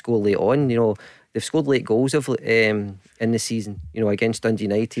that score late on. They've scored late goals in the season, against Dundee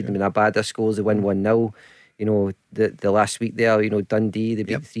United. I mean, Abada scores, they win 1-0. The last week there, Dundee, they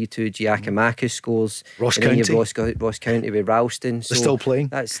beat 3-2. Giacomakis scores. Ross and then County. You've Ross County with Ralston. They're still playing.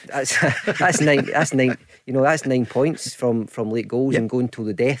 That's 9. That's 9. That's 9 points from late goals and going to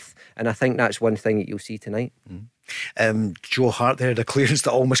the death. And I think that's one thing that you'll see tonight. Joe Hart there, the clearance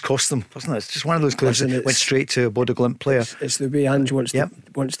that almost cost them, wasn't it? It's just one of those clearances that went straight to a Bodø Glimt player. It's the way Ange wants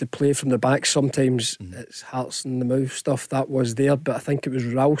to play from the back. Sometimes it's hearts in the mouth stuff that was there, but I think it was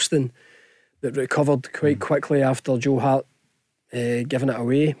Ralston that recovered quite quickly after Joe Hart giving it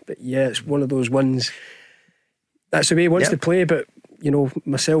away. But yeah, it's one of those ones. That's the way he wants to play, but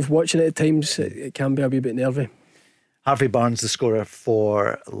myself watching it at times, it can be a wee bit nervy. Harvey Barnes, the scorer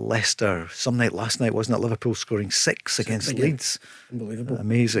for Leicester. Some night last night, wasn't it? Liverpool scoring 6 against Leeds. Unbelievable.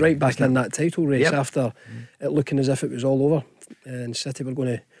 Amazing. Right back in that title race after it looking as if it was all over, and City were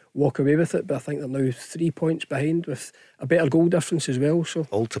going to walk away with it, but I think they're now 3 points behind with a better goal difference as well. So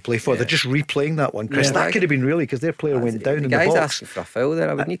all to play for. They're just replaying that one, Chris. That could have been really, because their player went down in the box. The guy's asking for a foul there.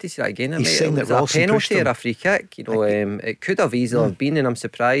 I would need to see that again. He's saying that a penalty or a free kick. It could have easily have been, and I'm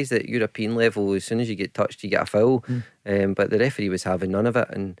surprised at European level, as soon as you get touched you get a foul. But the referee was having none of it.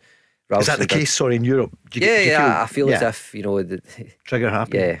 And is that the case? Sorry, in Europe? I feel as if the trigger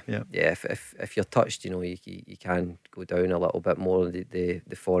happy. If you're touched, you can go down a little bit more, the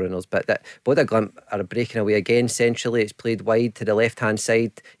foreigners. But Bodø Glimt are breaking away again centrally. It's played wide to the left hand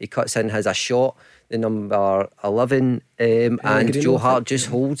side. He cuts in, has a shot, the number 11, and Joe Hart just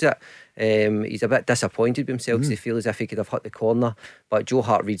holds it. He's a bit disappointed with himself because he feels as if he could have hit the corner, but Joe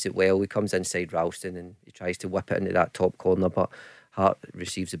Hart reads it well. He comes inside Ralston and he tries to whip it into that top corner, but Hart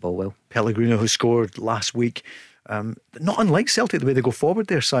receives the ball well. Pellegrino, who scored last week, not unlike Celtic the way they go forward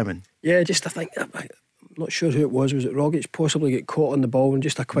there, Simon. Yeah, I think I'm not sure who it was it Rogic? Possibly get caught on the ball and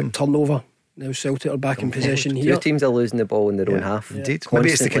just a quick turnover. Now Celtic are back in possession here. Two teams are losing the ball in their own half. Indeed. Maybe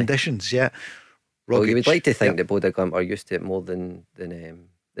it's the conditions. Well, you would like to think that Bodø Glimt are used to it more than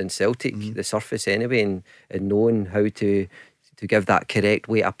Celtic, the surface anyway, and knowing how to give that correct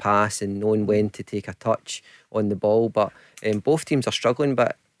way to pass and knowing when to take a touch on the ball. But both teams are struggling,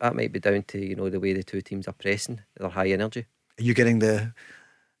 but that might be down to the way the two teams are pressing. They're high energy. Are you getting the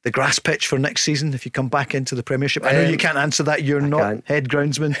grass pitch for next season if you come back into the Premiership? I know you can't answer that. You're not head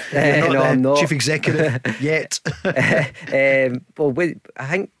groundsman. You're not I'm not chief executive yet. I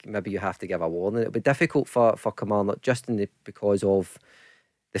think maybe you have to give a warning. It'll be difficult for Kilmarnock just because of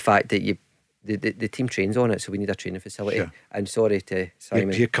the fact that the team trains on it, so we need a training facility. Sure. I'm sorry to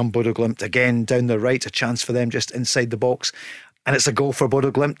Simon. Here come Bodø Glimt again down the right, a chance for them just inside the box, and it's a goal for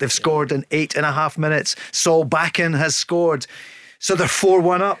Bodø Glimt. They've scored in 8.5 minutes. Saul Bakken has scored, so they're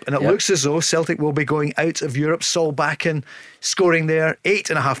 4-1 up, and it looks as though Celtic will be going out of Europe. Saul Bakken scoring there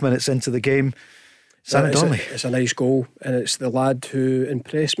 8.5 minutes into the game. Simon Donnelly. It's a nice goal, and it's the lad who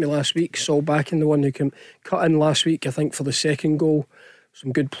impressed me last week, Saul Backen, the one who came cut in last week, I think, for the second goal.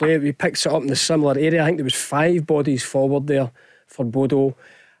 Some good play. We picked it up in the similar area. I think there was 5 bodies forward there for Bodo.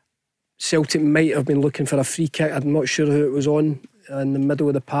 Celtic might have been looking for a free kick. I'm not sure who it was on in the middle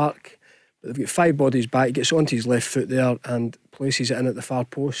of the park, but they've got 5 bodies back. He gets onto his left foot there and places it in at the far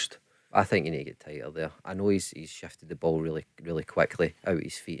post. I think you need to get tighter there. I know he's shifted the ball really, really quickly out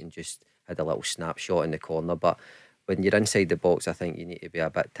his feet and just had a little snapshot in the corner, but when you're inside the box, I think you need to be a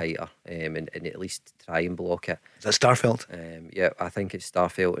bit tighter and at least try and block it. Is that Starfelt? Yeah, I think it's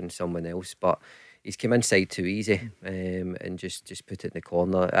Starfelt and someone else, but he's come inside too easy and just put it in the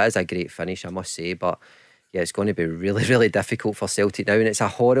corner. It is a great finish, I must say, but yeah, it's going to be really, really difficult for Celtic now, and it's a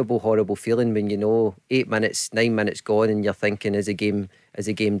horrible, horrible feeling when you know 8 minutes, 9 minutes gone, and you're thinking, is the game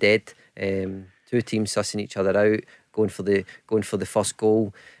dead? Two teams sussing each other out, going for the first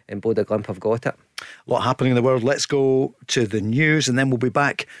goal, and Bodo Glimt have got it. A lot happening in the world. Let's go to the news, and then we'll be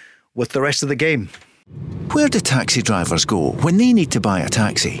back with the rest of the game. Where do taxi drivers go when they need to buy a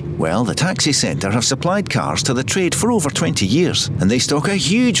taxi? Well, the Taxi Centre have supplied cars to the trade for over 20 years, and they stock a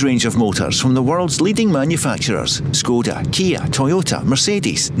huge range of motors from the world's leading manufacturers: Skoda, Kia, Toyota,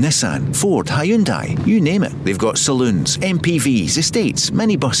 Mercedes, Nissan, Ford, Hyundai, you name it. They've got saloons, MPVs, estates,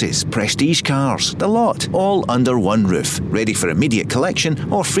 minibuses, prestige cars, the lot, all under one roof, ready for immediate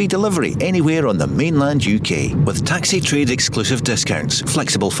collection or free delivery anywhere on the mainland UK, with taxi trade exclusive discounts,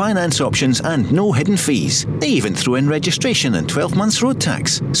 flexible finance options and no hidden fees. They even throw in registration and 12 months road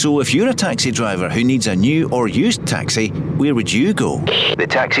tax. So if you're a taxi driver who needs a new or used taxi, where would you go?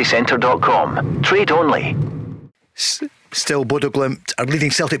 TheTaxiCentre.com. Trade only. Still, Bodo Glimt are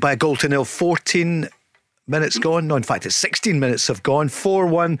leading Celtic by a 1-0. 14 minutes gone. No, in fact, it's 16 minutes have gone.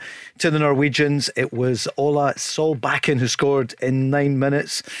 4-1 to the Norwegians. It was Ola Solbakken who scored in 9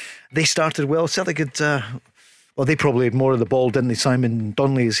 minutes. They started well. Celtic had... Well, they probably had more of the ball, didn't they? Simon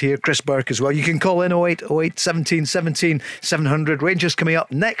Donnelly is here, Chris Burke as well. You can call in 08 08 17 17 700. Rangers coming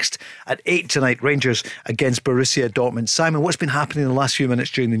up next at 8 tonight. Rangers against Borussia Dortmund. Simon, what's been happening in the last few minutes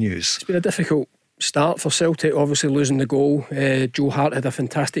during the news? It's been a difficult start for Celtic, obviously losing the goal. Joe Hart had a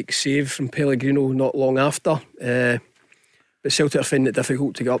fantastic save from Pellegrino not long after. But Celtic are finding it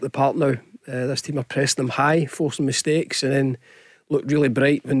difficult to get up the park now. This team are pressing them high, forcing mistakes, and then look really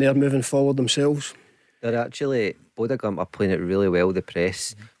bright when they're moving forward themselves. They're actually, Bodo Glimt are playing it really well, the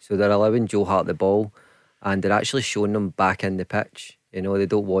press. So they're allowing Joe Hart the ball, and they're actually showing them back in the pitch. You know, they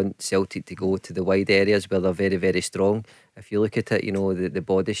don't want Celtic to go to the wide areas where they're very, very strong. If you look at it, you know, the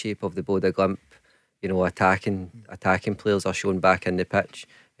body shape of the Bodo Glimt, you know, attacking players are shown back in the pitch,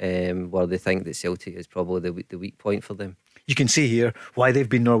 where they think that Celtic is probably the weak point for them. You can see here why they've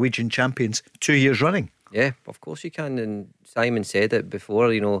been Norwegian champions 2 years running. Yeah, of course you can. And Simon said it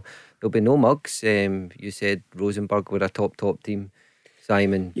before, you know, there'll be no mugs. You said Rosenborg were a top team,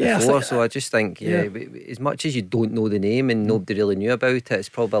 Simon, before. So I just think, as much as you don't know the name and nobody really knew about it, it's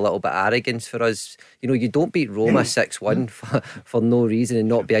probably a little bit arrogance for us. You know, you don't beat Roma 6-1 for no reason and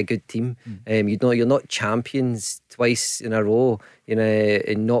not be a good team. You know, you're not champions twice in a row, you know,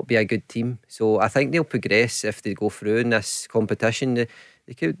 and not be a good team. So I think they'll progress if they go through in this competition.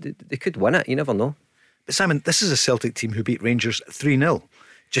 They could win it. You never know. But Simon, this is a Celtic team who beat Rangers 3-0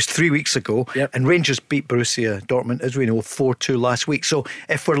 just 3 weeks ago, and Rangers beat Borussia Dortmund, as we know, 4-2 last week. So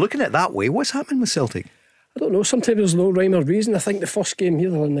if we're looking at it that way, what's happening with Celtic? I don't know, sometimes there's no rhyme or reason. I think the first game here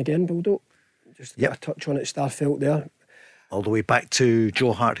they'll win again, Bildo. Just a touch on it, Starfelt there. All the way back to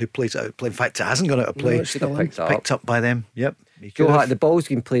Joe Hart, who plays it out. In fact, it hasn't gone out of play. No, it's picked up by them. Yep. Joe Hart, the ball's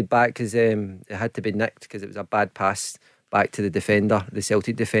been played back because it had to be nicked because it was a bad pass back to the defender, the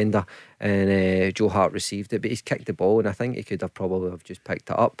Celtic defender, and Joe Hart received it, but he's kicked the ball, and I think he could have probably have just picked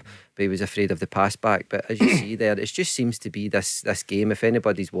it up, but he was afraid of the pass back. But as you see there, it just seems to be this game, if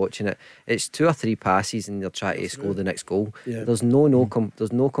anybody's watching it, it's 2 or 3 passes and they're trying to score the next goal. There's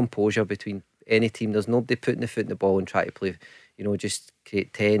no composure between any team. There's nobody putting the foot in the ball and trying to play, you know, just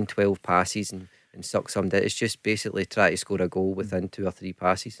create 10, 12 passes and suck some down. It's just basically try to score a goal within 2 or 3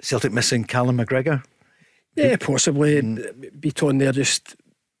 passes. Celtic missing Callum McGregor? Yeah, possibly. Beaton there just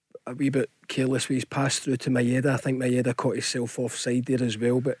a wee bit careless with his pass through to Maeda. I think Maeda caught himself offside there as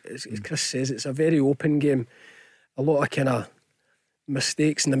well. But as Chris says, it's a very open game. A lot of kind of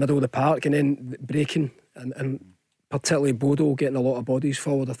mistakes in the middle of the park and then breaking, and particularly Bodo getting a lot of bodies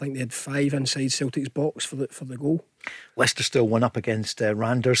forward. I think they had 5 inside Celtic's box for the goal. Leicester still 1 up against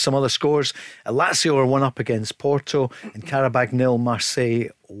Randers. Some other scores: Lazio are 1 up against Porto, and Karabag 0, Marseille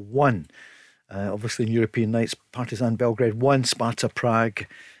 1. Obviously in European nights, Partizan Belgrade 1, Sparta Prague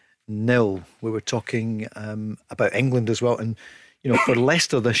 0. We were talking about England as well, and for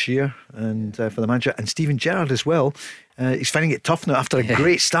Leicester this year, and for the manager and Steven Gerrard as well. He's finding it tough now after a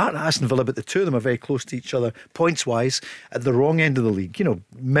great start at Aston Villa, but the two of them are very close to each other points wise at the wrong end of the league.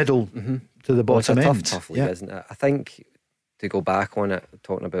 Middle to the bottom end. It's a tough league, isn't it? I think, to go back on it,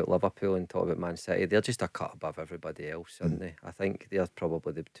 talking about Liverpool and talking about Man City, they're just a cut above everybody else, aren't they? I think they're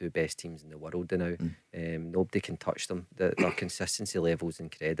probably the two best teams in the world now. Nobody can touch them. Their consistency level is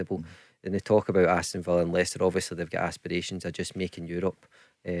incredible. And they talk about Aston Villa and Leicester. Obviously, they've got aspirations of just making Europe.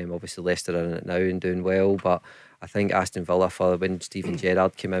 Obviously, Leicester are in it now and doing well, but I think Aston Villa, for when Steven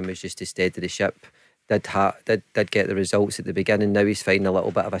Gerrard came in, was just to steady the ship. Did get the results at the beginning. Now he's finding a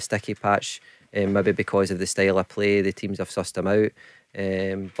little bit of a sticky patch. Maybe because of the style of play, the teams have sussed him out.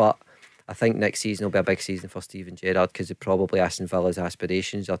 But I think next season will be a big season for Steven Gerrard, because probably Aston Villa's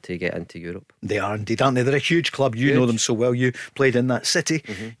aspirations are to get into Europe. They are indeed, aren't they? They're a huge club. You know them so well. You played in that city.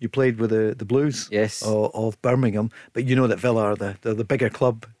 You played with the Blues of Birmingham. But you know that Villa are the bigger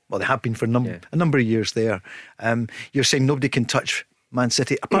club. Well, they have been for a number of years there. You're saying nobody can touch Man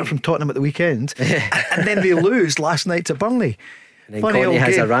City apart from Tottenham at the weekend. And then they lose last night to Burnley. And then Courtney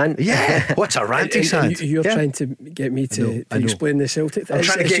has a rant. Yeah, what's a rant he's had? You're trying to get me to explain the Celtic thing. I'm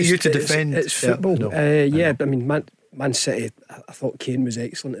trying to get you to defend. It's football. But I mean, Man City, I thought Kane was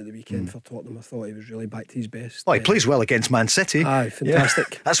excellent at the weekend for Tottenham. I thought he was really back to his best. Oh, he plays well against Man City. Aye,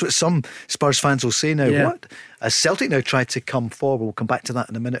 fantastic. That's what some Spurs fans will say now. What? As Celtic now try to come forward, we'll come back to that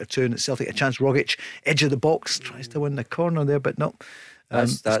in a minute or two, and it's Celtic a chance. Rogic, edge of the box, tries to win the corner there, but no.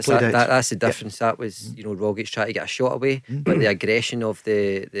 That's the difference. That was, Rogic trying to get a shot away, but the aggression of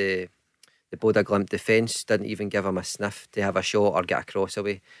the Boda Glimt defence didn't even give him a sniff to have a shot or get a cross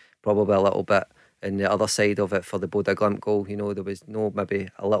away. Probably a little bit. And the other side of it for the Boda Glimt goal, there was maybe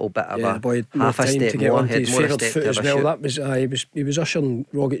a little bit of half a step to get more. onto his favoured foot as well. Shoot. That was he was ushering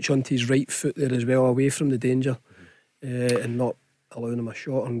Rogic onto his right foot there as well, away from the danger, and not allowing him a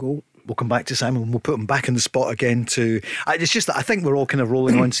shot on goal. We'll come back to Simon. We'll put him back in the spot again. It's just that I think we're all kind of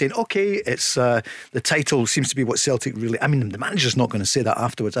rolling on saying, okay, it's the title seems to be what Celtic really. I mean, the manager's not going to say that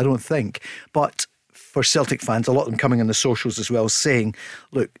afterwards, I don't think. But for Celtic fans, a lot of them coming on the socials as well, saying,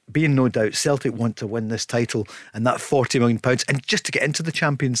 look, being no doubt, Celtic want to win this title and that £40 million, and just to get into the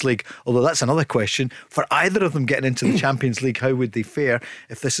Champions League. Although that's another question. For either of them getting into the Champions League, how would they fare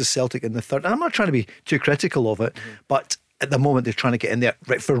if this is Celtic in the third? And I'm not trying to be too critical of it, but at the moment they're trying to get in there.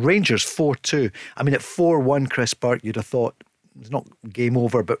 Right, for Rangers 4-2. I mean, at 4-1, Chris Burke, you'd have thought it's not game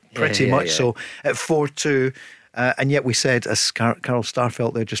over, but pretty much so. At 4-2, and yet we said, as Carol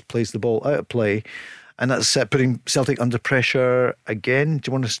Starfelt there just plays the ball out of play, and that's putting Celtic under pressure again. Do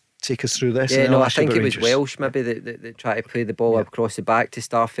you want to take us through this? I think it was Welsh maybe that try to play the ball across the back to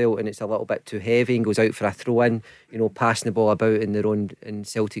Starfelt, and it's a little bit too heavy and goes out for a throw in, passing the ball about in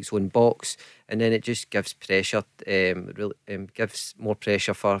Celtic's own box, and then it just gives pressure, gives more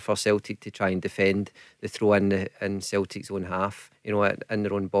pressure for Celtic to try and defend the throw in Celtic's own half, in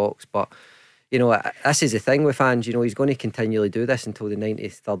their own box. But this is the thing with fans, he's going to continually do this until the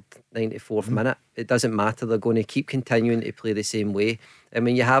 93rd, 94th minute. It doesn't matter, they're going to keep continuing to play the same way. I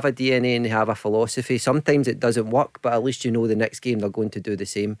mean, you have a DNA and you have a philosophy. Sometimes it doesn't work, but at least the next game they're going to do the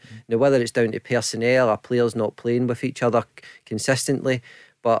same. Now, whether it's down to personnel or players not playing with each other consistently,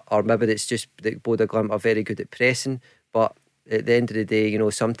 or maybe it's just that Boda Glimt are very good at pressing, but at the end of the day,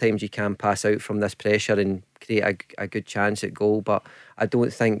 sometimes you can pass out from this pressure and create a good chance at goal. But I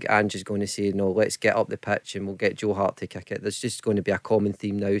don't think Ange is going to say, no, let's get up the pitch and we'll get Joe Hart to kick it. There's just going to be a common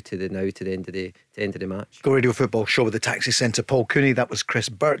theme now to the end of the match. Go Radio Football Show with the Taxi Centre. Paul Cooney, that was Chris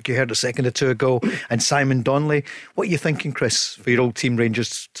Burke, you heard a second or two ago, and Simon Donnelly. What are you thinking, Chris, for your old team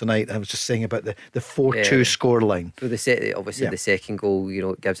Rangers tonight? I was just saying about the 4-2 scoreline. So the second goal,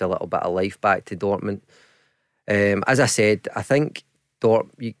 it gives a little bit of life back to Dortmund. As I said, I think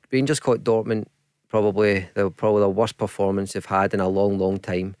Rangers caught Dortmund probably the worst performance they've had in a long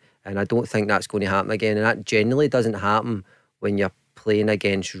time, and I don't think that's going to happen again. And that generally doesn't happen when you're playing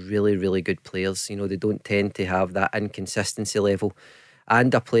against really good players. They don't tend to have that inconsistency level,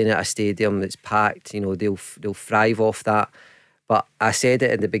 and they're playing at a stadium that's packed. They'll thrive off that. But I said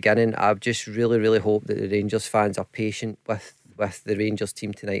it in the beginning, I just really hope that the Rangers fans are patient with the Rangers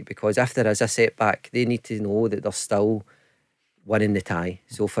team tonight, because if there is a setback, they need to know that they're still winning the tie.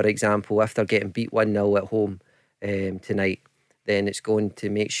 So for example, if they're getting beat 1-0 at home tonight, then it's going to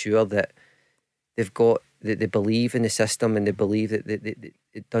make sure that they believe in the system, and they believe that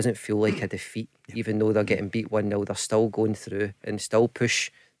it doesn't feel like a defeat. Even though they're getting beat 1-0, they're still going through and still push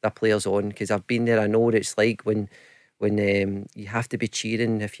their players on, because I've been there. I know what it's like when when you have to be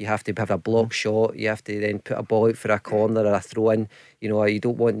cheering, if you have to have a block shot, you have to then put a ball out for a corner or a throw in. You know, you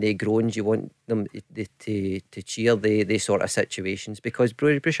don't want the groans, you want them to cheer the sort of situations, because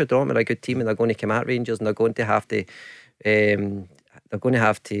Borussia Dortmund are a good team and they're going to come at Rangers and they're going to have to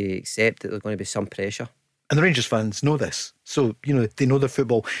accept that there's going to be some pressure. And the Rangers fans know this. So, you know, they know their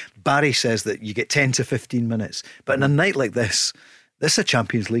football. Barry says that you get 10 to 15 minutes. But in a night like this is a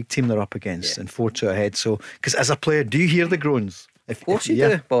Champions League team they're up against and 4-2 ahead. So, because as a player, do you hear the groans? Of course you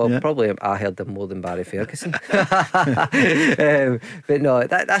do. Well, probably I heard them more than Barry Ferguson. But no,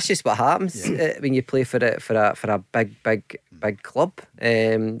 that's just what happens when you play for a big club.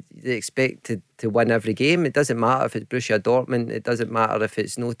 They expect to win every game. It doesn't matter if it's Borussia Dortmund. It doesn't matter if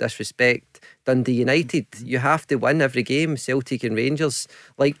it's, no disrespect, Dundee United. You have to win every game. Celtic and Rangers,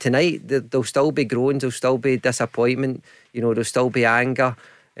 like tonight, there'll still be groans, there'll still be disappointment. You know, there'll still be anger.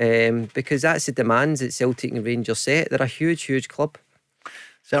 Because that's the demands that Celtic and Rangers set. They're a huge club.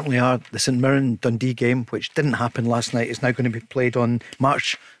 Certainly are. The St Mirren Dundee game, which didn't happen last night, is now going to be played on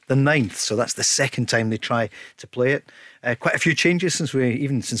March the 9th. So that's the second time they try to play it. Quite a few changes since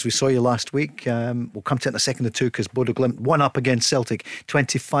we saw you last week. We'll come to it in a second or two, because Bodo Glimt one up against Celtic,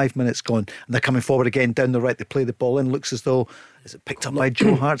 25 minutes gone, and they're coming forward again down the right. They play the ball in. Looks as though, is it picked up by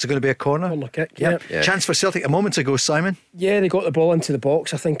Joe Hart? It's going to be a corner. Corner kick, yeah. Chance for Celtic a moment ago, Simon. Yeah, they got the ball into the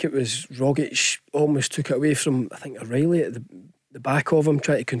box. I think it was Rogic almost took it away from, I think, O'Reilly at the back of him,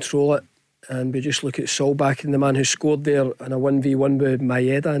 trying to control it. And we just look at Solbakken and the man who scored there in a 1v1 with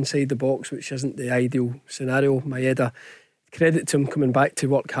Maeda inside the box, which isn't the ideal scenario. Maeda, credit to him coming back to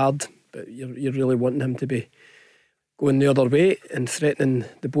work hard, but you're really wanting him to be going the other way and threatening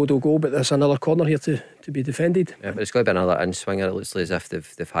the Bodo goal. But there's another corner here to be defended. Yeah, but it's got to be another in-swinger. It looks as if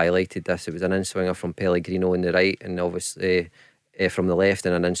they've highlighted this. It was an in-swinger from Pellegrino on the right, and obviously from the left,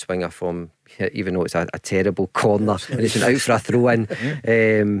 and an in-swinger from, even though it's a terrible corner and it's been out for a throw-in.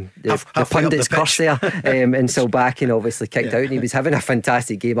 The pundits cursed there, and Solbakken obviously kicked out, and he was having a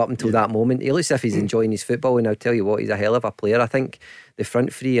fantastic game up until that moment. He looks as if he's enjoying his football, and I'll tell you what, he's a hell of a player. I think the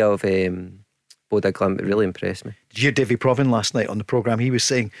front three of Bodo Glimt really impressed me. Did you hear Davy Provin last night on the programme? He was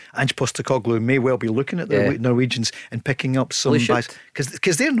saying Ange Postecoglou may well be looking at the Norwegians and picking up some buys,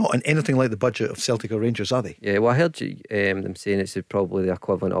 because they're not on anything like the budget of Celtic or Rangers, are they? Yeah, well, I heard them saying it's probably the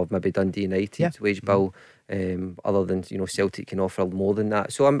equivalent of maybe Dundee United's wage bill, other than, you know, Celtic can offer more than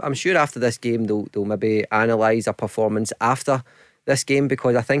that. So I'm sure after this game they'll maybe analyse a performance after this game,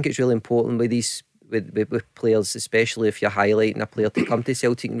 because I think it's really important with these with players, especially if you're highlighting a player to come to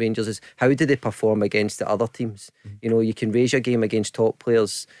Celtic and Rangers, is how do they perform against the other teams? You know, you can raise your game against top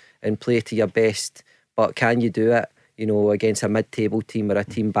players and play to your best, but can you do it, you know, against a mid-table team or a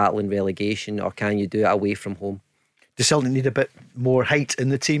team battling relegation, or can you do it away from home? Does Celtic need a bit more height in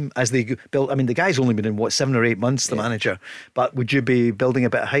the team as they build? I mean, the guy's only been in 7 or 8 months, the manager, but would you be building a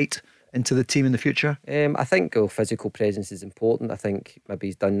bit of height into the team in the future? I think physical presence is important. I think maybe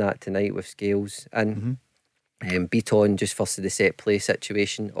he's done that tonight with Scales and Beaton just first of the set play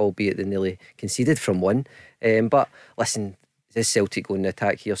situation, albeit they nearly conceded from one. But listen, is Celtic going to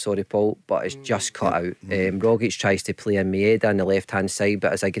attack here? Sorry, Paul, but it's just cut out. Rogic tries to play in Maeda on the left hand side,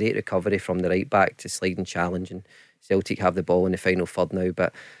 but it's a great recovery from the right back to slide and challenge, and Celtic have the ball in the final third now.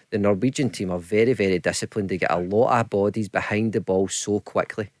 But the Norwegian team are very, very disciplined. They get a lot of bodies behind the ball so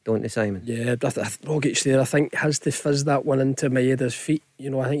quickly, don't they, Simon? Yeah, Rogic there, I think, has to fizz that one into Maeda's feet.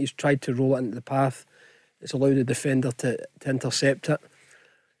 You know, I think he's tried to roll it into the path. It's allowed the defender to intercept it.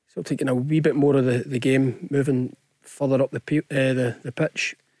 So taking a wee bit more of the game, moving further up the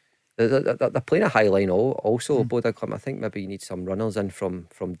pitch. They're playing a high line also, Bodo Glimt. I think maybe you need some runners in from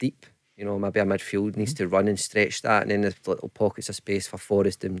deep. You know, maybe a midfield needs to run and stretch that, and then there's little pockets of space for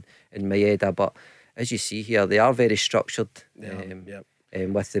Forrest and Maeda. But as you see here, they are very structured.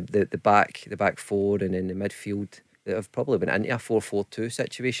 With the back four, and in the midfield, they have probably been into a 4-4-2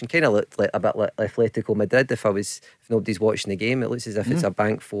 situation. Kind of looked like a bit like Atletico Madrid. If nobody's watching the game, it looks as if it's a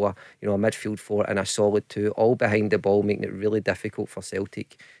bank four, you know, a midfield four and a solid two, all behind the ball, making it really difficult for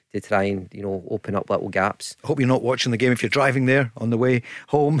Celtic to try and, you know, open up little gaps. I hope you're not watching the game if you're driving there on the way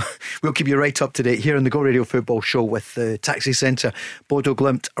home. We'll keep you right up to date here on the Go Radio Football Show with the Taxi Centre. Bodo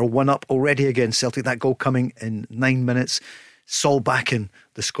Glimt are 1 up already against Celtic. That goal coming in 9 minutes. Solbakken,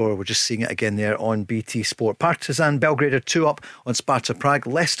 the scorer. We're just seeing it again there on BT Sport. Partizan Belgrade are 2 up on Sparta Prague.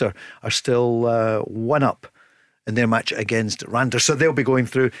 Leicester are still 1 up in their match against Randers, so they'll be going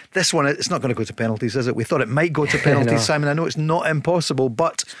through this one. It's not going to go to penalties, is it? We thought it might go to penalties. No. Simon, I know it's not impossible,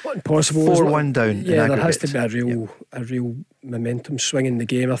 but it's not impossible. 4-1 down. Yeah, there has to be a real momentum swing in the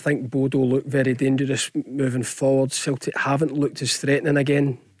game. I think Bodo looked very dangerous moving forward. Celtic haven't looked as threatening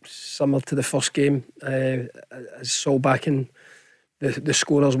again similar to the first game. As Saul backing the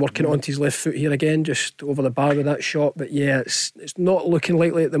scorer's working onto his left foot here again, just over the bar with that shot. But yeah, it's not looking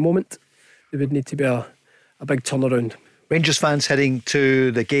likely at the moment. There would need to be a big turnaround. Rangers fans heading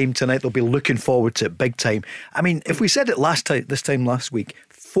to the game tonight, they'll be looking forward to it big time. I mean, if we said it this time last week,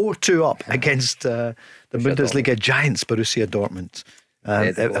 4-2 up against the Bundesliga giants Borussia Dortmund.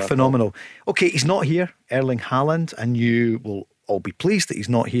 Phenomenal. Okay, he's not here, Erling Haaland, and you will all be pleased that he's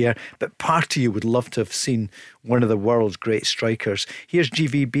not here, but part of you would love to have seen one of the world's great strikers. Here's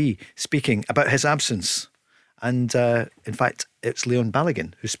GVB speaking about his absence. And in fact, it's Leon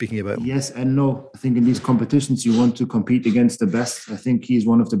Balogun who's speaking about him. Yes and no. I think in these competitions you want to compete against the best. I think he's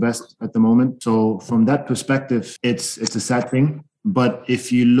one of the best at the moment. So from that perspective, it's a sad thing. But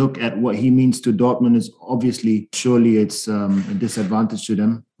if you look at what he means to Dortmund, is obviously, surely it's a disadvantage to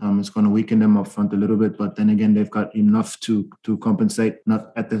them. It's going to weaken them up front a little bit. But then again, they've got enough to compensate,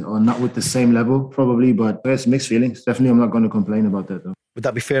 not with the same level probably. But there's mixed feelings. Definitely, I'm not going to complain about that though. Would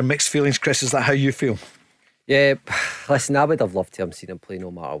that be fair? Mixed feelings, Chris? Is that how you feel? Yeah, listen, I would have loved to have seen him play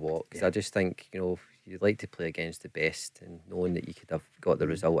no matter what, because I just think, you'd like to play against the best, and knowing that you could have got the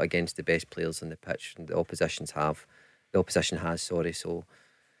result against the best players on the pitch, and the opposition has. So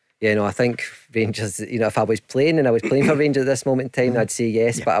yeah, I think Rangers, if I was playing and I was playing for Rangers at this moment in time, I'd say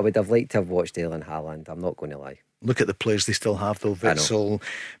yes, but I would have liked to have watched Erling Haaland. I'm not going to lie. Look at the players they still have though. Witsel,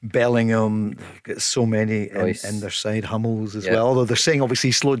 Bellingham, they've got so many in their side. Hummels as well. Although they're saying obviously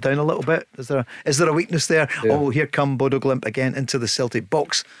he slowed down a little bit. Is there a weakness there? Yeah. Oh, here come Bodo Glimt again into the Celtic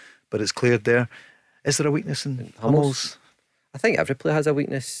box, but it's cleared there. Is there a weakness in Hummels? I think every player has a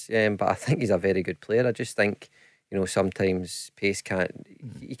weakness, but I think he's a very good player. I just think sometimes pace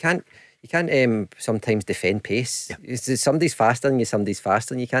you can't sometimes defend pace. Yeah. Somebody's faster than you,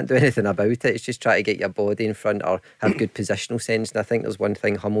 you can't do anything about it. It's just try to get your body in front or have good positional sense, and I think there's one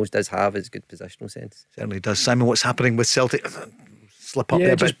thing Hummels does have is good positional sense. Certainly does. Simon, what's happening with Celtic? Slip up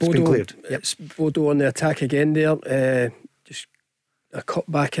there, but it's been cleared. It's Bodo on the attack again there. Just a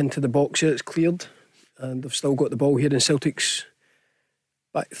cut back into the box here, it's cleared, and they've still got the ball here in Celtic's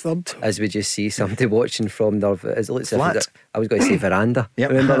back third. As we just see somebody watching from their flat. I was going to say veranda. Yep.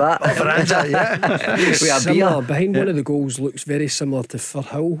 Remember that? Veranda, yeah. With a beer behind one of the goals looks very similar to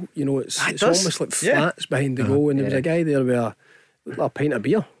Firhill. It's almost like flats behind the goal, and there was a guy there with a pint of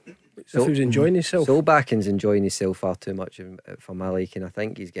beer. So he was enjoying himself. Solbakk's enjoying himself far too much for my liking. I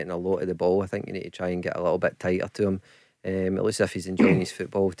think he's getting a lot of the ball. I think you need to try and get a little bit tighter to him. It looks as if he's enjoying his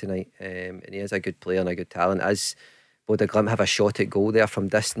football tonight, and he is a good player and a good talent. As Bodo Glimt have a shot at goal there from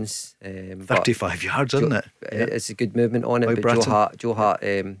distance. 35 yards, isn't it? It's a good movement on it. But Joe Hart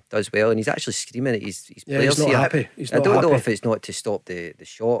does well, and he's actually screaming at his players. He's not happy. I don't know if it's not to stop the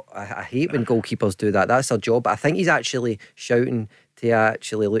shot. I hate when goalkeepers do that. That's their job. But I think he's actually shouting to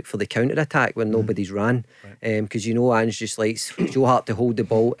actually look for the counter attack when nobody's ran, because Ange just likes Joe Hart to hold the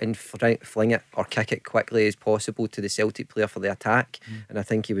ball and fling it or kick it quickly as possible to the Celtic player for the attack, and I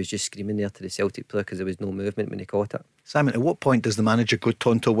think he was just screaming there to the Celtic player because there was no movement when he caught it. Simon, at what point does the manager go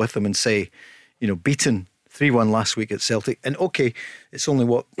tonto with him and say, beaten 3-1 last week at Celtic, and okay, it's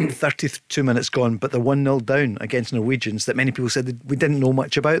only 32 minutes gone, but they're 1-0 down against Norwegians that many people said we didn't know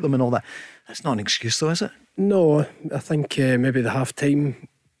much about them and all that. That's not an excuse though, is it? No, I think maybe the half-time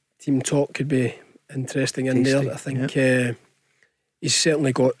team talk could be interesting in there. I think he's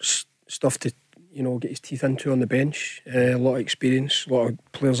certainly got stuff to get his teeth into on the bench. A lot of experience, a lot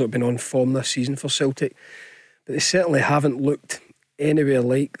of players that have been on form this season for Celtic, but they certainly haven't looked anywhere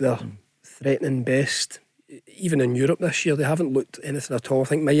like their threatening best. Even in Europe this year, they haven't looked anything at all. I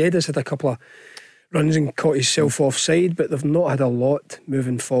think Maeda's had a couple of runs and caught himself offside, but they've not had a lot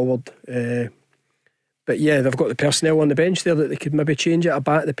moving forward. But yeah, they've got the personnel on the bench there that they could maybe change it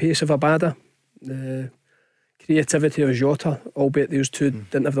at the pace of Abada. The creativity of Jota, albeit those two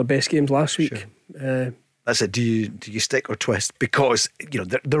didn't have their best games last week. Sure. That's it. Do you stick or twist? Because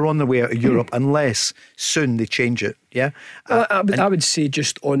they're on the way out of Europe unless soon they change it. Yeah, I would say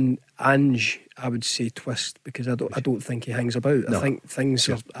just on Ange, I would say twist, because I don't think he hangs about. No. I think things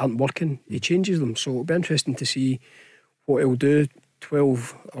aren't working. He changes them, so it'll be interesting to see what he'll do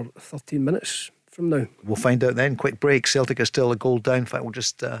 12 or 13 minutes from now. We'll find out then. Quick break. Celtic are still a goal down. In fact, we'll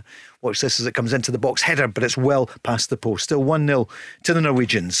just watch this as it comes into the box. Header, but it's well past the post. Still 1-0 to the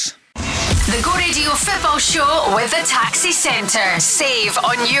Norwegians. The Go Radio Football Show with the Taxi Centre. Save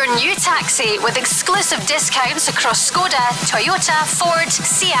on your new taxi with exclusive discounts across Skoda, Toyota, Ford,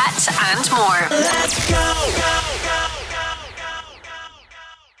 Seat and more. Let's go!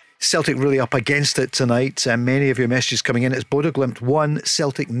 Celtic really up against it tonight. Many of your messages coming in. It's Bodo Glimt 1,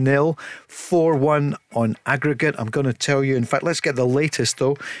 Celtic 0, 4-1 on aggregate. I'm going to tell you. In fact, let's get the latest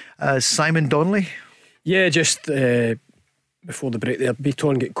though. Simon Donnelly. Yeah, just before the break there,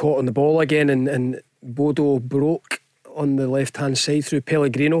 Beaton got caught on the ball again, and Bodo broke on the left hand side through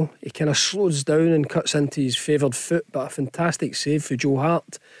Pellegrino. He kind of slows down and cuts into his favoured foot, but a fantastic save for Joe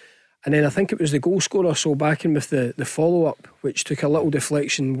Hart. And then I think it was the goal scorer, so backing with the follow up, which took a little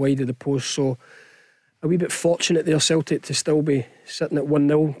deflection wide of the post. So a wee bit fortunate there, Celtic, to still be sitting at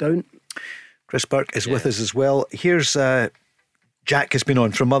 1-0 down. Chris Burke is with us as well. Here's Jack has been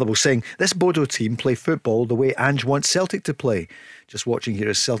on from Motherwell saying this Bodo team play football the way Ange wants Celtic to play. Just watching here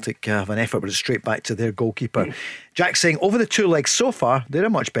as Celtic have an effort, but it's straight back to their goalkeeper. Jack saying over the 2 legs so far, they're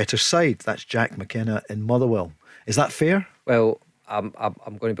a much better side. That's Jack McKenna in Motherwell. Is that fair? Well, I'm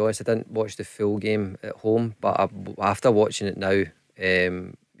going to be honest, I didn't watch the full game at home, but after watching it now,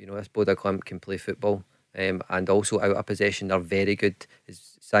 this Bodo Glimt can play football, and also out of possession they're very good.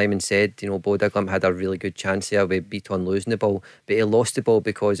 As Simon said, Bodo Glimt had a really good chance there with Beaton losing the ball, but he lost the ball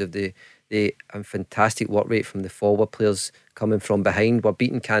because of the fantastic work rate from the forward players coming from behind, where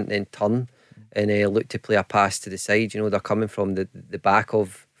Beaton can't then turn and look to play a pass to the side. They're coming from the back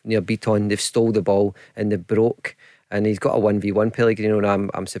of near Beaton, they've stole the ball and they've broke. And he's got a 1v1 Pellegrino, and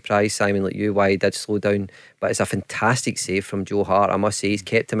I'm surprised, Simon, like you, why he did slow down. But it's a fantastic save from Joe Hart, I must say. He's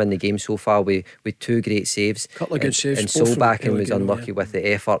kept him in the game so far with 2 great saves. Couple of good saves. And Solbakken was unlucky with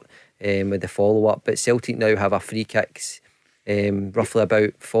the effort, with the follow-up. But Celtic now have a free kicks roughly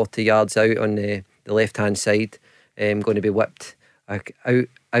about 40 yards out on the left-hand side, going to be whipped out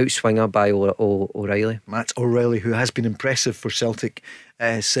swinger by O'Reilly. Matt O'Reilly, who has been impressive for Celtic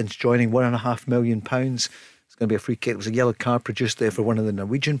since joining, £1.5 million. Going to be a free kick. There was a yellow card produced there for one of the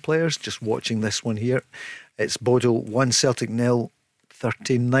Norwegian players. Just watching this one here, it's Bodo 1, Celtic 0,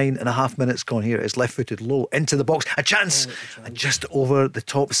 39.5 minutes gone here. It's left footed low into the box, a chance, and just over the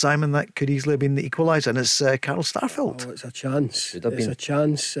top. Simon, that could easily have been the equaliser, and it's Carl Starfelt. It's a chance. It's a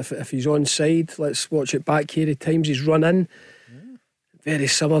chance. If he's onside, let's watch it back here. At times he's run in, very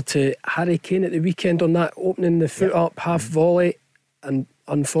similar to Harry Kane at the weekend on that opening the foot up half volley, and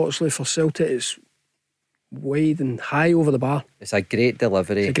unfortunately for Celtic, it's wide and high over the bar. It's a great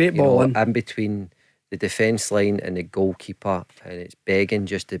delivery. It's a great ball in between the defence line and the goalkeeper, and it's begging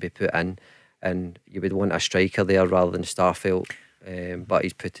just to be put in. And you would want a striker there rather than Starfelt, but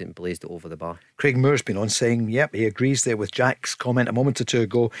he's put it and blazed it over the bar. Craig Moore's been on saying, yep, he agrees there with Jack's comment a moment or two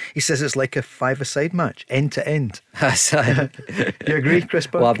ago. He says it's like a 5-a-side match, end to end. You agree, Chris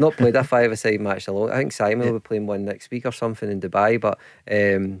Burke? Well, I've not played a 5-a-side match a lot. I think Simon will be playing one next week or something in Dubai, but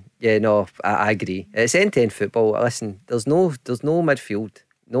I agree. It's end-to-end football. Listen, there's no midfield.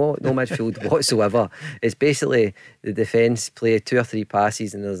 No midfield whatsoever. It's basically the defence play 2 or 3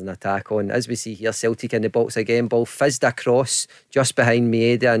 passes and there's an attack on. As we see here, Celtic in the box again, ball fizzed across just behind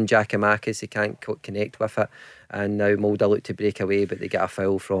Maeda and Giakoumakis. He can't connect with it, and now Mulder looked to break away, but they get a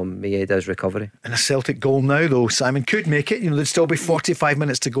foul from Maeda's recovery. And a Celtic goal now though, Simon, could make it. There'd still be 45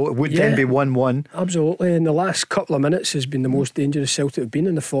 minutes to go. It would then be 1-1. Absolutely. And the last couple of minutes has been the most dangerous Celtic have been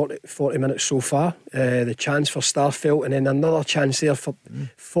in the 40 minutes so far. The chance for Starfelt, and then another chance there for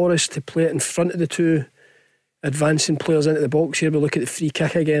Forrest to play it in front of the 2 advancing players into the box. Here we look at the free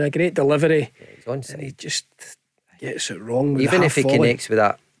kick again, a great delivery, and he just gets it wrong with even the if he connects with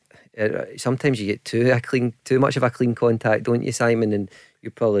that. Sometimes you get too much of a clean contact, don't you, Simon? And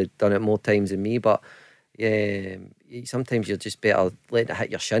you've probably done it more times than me, but sometimes you're just better letting it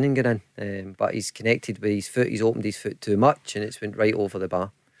hit your shin and get in. But he's connected with his foot. He's opened his foot too much, and it's went right over the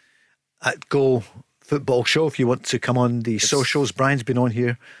bar. At Go Football Show, if you want to come on the socials, Brian's been on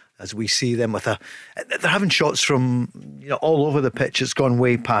here as we see them with they're having shots from all over the pitch. It's gone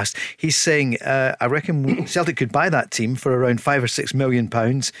way past. He's saying I reckon Celtic could buy that team for around £5 or £6 million,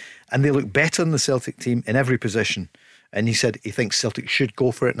 and they look better than the Celtic team in every position. And he said he thinks Celtic should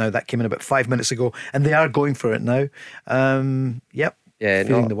go for it now. That came in about 5 minutes ago, and they are going for it now. Feeling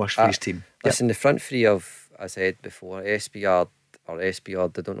the worst for his team. Listen, the front three of, I said before, Esbjerg, I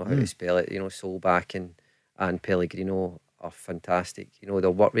don't know how to spell it, Solbakken and Pellegrino are fantastic.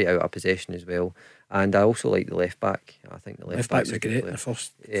 The work rate out of possession as well. And I also like the left back. I think the left back was great in the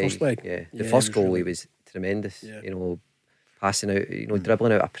first leg. The first goal he was tremendous. Passing out,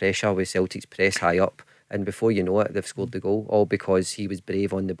 dribbling out of pressure with Celtic's press high up, and before you know it, they've scored the goal, all because he was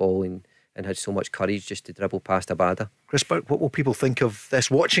brave on the ball and had so much courage just to dribble past Abada. Chris Burke, what will people think of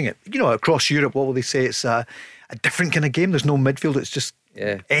this watching it? Across Europe, what will they say? It's a different kind of game. There's no midfield. It's just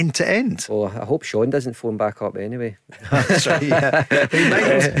end to end. Well, I hope Sean doesn't phone back up anyway. That's right,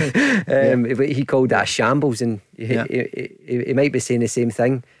 he called it a shambles, and he might be saying the same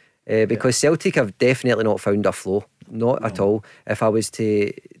thing. because Celtic have definitely not found a flow, not at all. If I was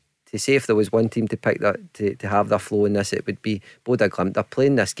to say if there was one team to pick that to have their flow in this, it would be Bodo Glimt. They're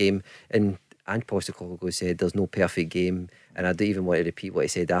playing this game, and Postecoglou said there's no perfect game, and I don't even want to repeat what he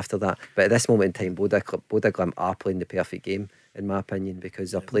said after that. But at this moment in time, Bodo Glimt are playing the perfect game, in my opinion,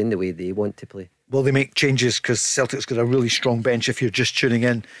 because they're playing the way they want to play. Will they make changes? Because Celtic's got a really strong bench. If you're just tuning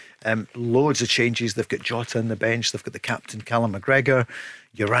in, loads of changes. They've got Jota on the bench. They've got the captain Callum McGregor,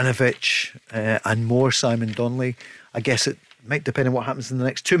 Juranovic, and more, Simon Donnelly. I guess it might depend on what happens in the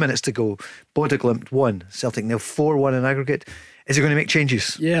next 2 minutes to go. Bodo Glimt 1, Celtic 0, 4-1 in aggregate. Is he going to make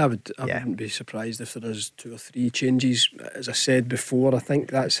changes? Yeah, I wouldn't be surprised if there is 2 or 3 changes. As I said before, I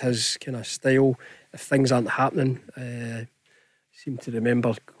think that's his kind of style. If things aren't happening, I seem to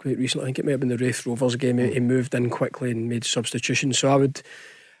remember quite recently, I think it might have been the Wraith Rovers game, he moved in quickly and made substitutions. So I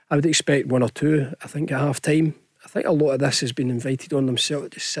would expect 1 or 2, I think, at half time. I think a lot of this has been invited on themselves,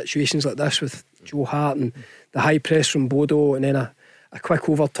 just situations like this with Joe Hart and the high press from Bodo, and then a quick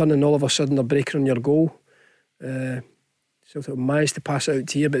overturn, and all of a sudden they're breaking on your goal. Celtic managed to pass it out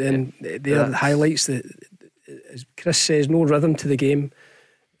to you, but then the highlights that, as Chris says, no rhythm to the game,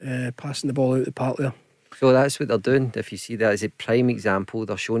 passing the ball out the park there. So that's what they're doing. If you see that as a prime example,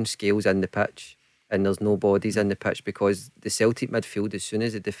 they're showing scales in the pitch, and there's no bodies in the pitch, because the Celtic midfield, as soon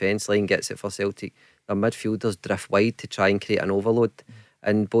as the defence line gets it for Celtic, their midfielders drift wide to try and create an overload.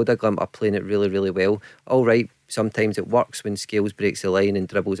 And Bodo Glimt are playing it really, really well. All right, sometimes it works when Scales breaks the line and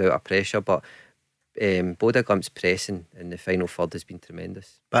dribbles out of pressure, but Bodo Glimt's pressing in the final third has been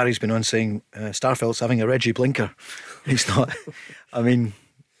tremendous. Barry's been on saying Starfelt's having a Reggie Blinker. He's not. I mean,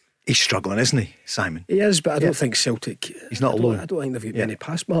 he's struggling, isn't he, Simon? He is, but I don't think Celtic. He's not alone. I don't think they've got many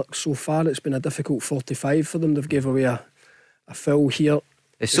pass marks so far. It's been a difficult 45 for them. They've gave away a foul here.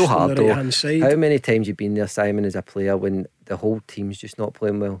 It's so hard though. Right-hand How many times you've been there, Simon, as a player, when the whole team's just not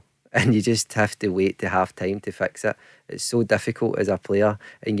playing well, and you just have to wait to half time to fix it? It's so difficult as a player,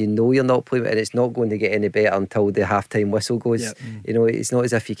 and you know you're not playing, and it's not going to get any better until the half time whistle goes. You know, it's not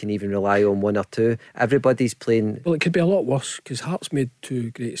as if you can even rely on 1 or 2. Everybody's playing. Well, it could be a lot worse, because Hearts made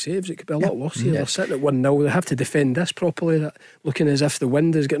 2 great saves. It could be a lot worse here. They're sitting at 1-0. They have to defend this properly, looking as if the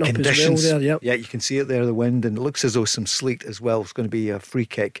wind is getting Conditions. up as well there. Yeah, you can see it there, the wind, and it looks as though some sleet as well. It's going to be a free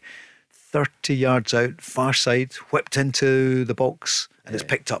kick 30 yards out, far side, whipped into the box, and it's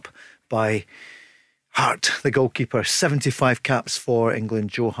picked up by Hart, the goalkeeper. 75 caps for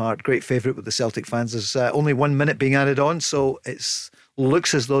England, Joe Hart, great favourite with the Celtic fans. There's only 1 minute being added on, so it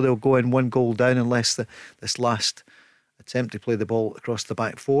looks as though they'll go in 1 goal down unless this last attempt to play the ball across the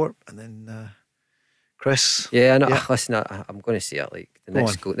back 4. And then Chris. Listen, I'm going to say it, like the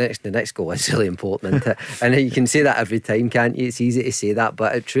next goal is really important, isn't it? And you can say that every time, can't you? It's easy to say that,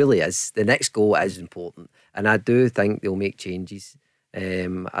 but it truly is. The next goal is important, and I do think they'll make changes.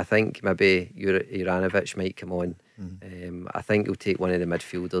 I think maybe Juranovic might come on. I think he'll take one of the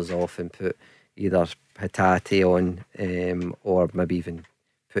midfielders off and put either Hatate on, or maybe even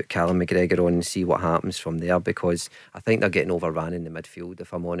put Callum McGregor on and see what happens from there, because I think they're getting overran in the midfield,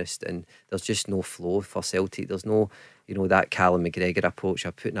 if I'm honest, and there's just no flow for Celtic. There's no, that Callum McGregor approach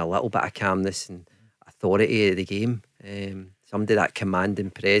of putting a little bit of calmness and authority of the game. Somebody that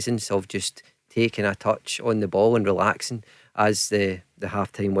commanding presence of just taking a touch on the ball and relaxing as the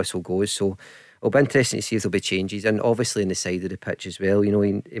half-time whistle goes. So it'll be interesting to see if there'll be changes, and obviously on the side of the pitch as well. He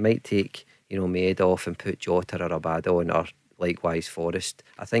might take Maid off and put Jota or Abada on, or likewise Forrest.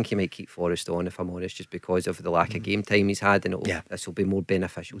 I think he might keep Forrest on, if I'm honest, just because of the lack of game time he's had, and this will be more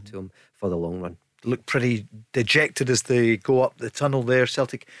beneficial to him for the long run. Look pretty dejected as they go up the tunnel there.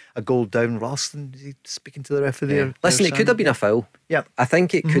 Celtic a goal down. Ralston, is he speaking to the referee there? Listen, it could have been a foul. Yeah, I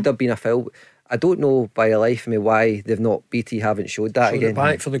think it could have been a foul. I don't know by the life of me why they've not, BT haven't showed that again. It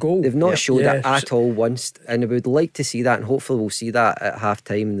back for the goal. They've not showed it at all once, and I would like to see that, and hopefully we'll see that at half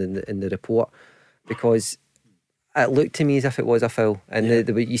time in the report, because it looked to me as if it was a foul. And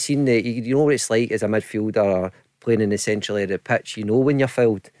you seen you know what it's like as a midfielder or playing in the central area of the pitch. You know when you're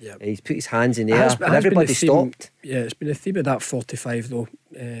fouled. He's put his hands in the air, and everybody stopped. Yeah, it's been a theme of that 45 though.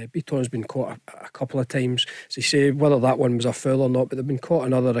 Beaton's been caught a couple of times. So you say whether that one was a foul or not, but they've been caught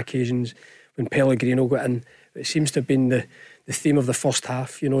on other occasions when Pellegrino got in. It seems to have been the theme of the first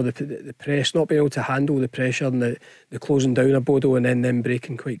half, the press, not being able to handle the pressure and the closing down of Bodo, and then them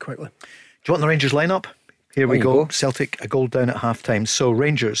breaking quite quickly. Do you want the Rangers lineup? Here we go. Celtic a goal down at half time. So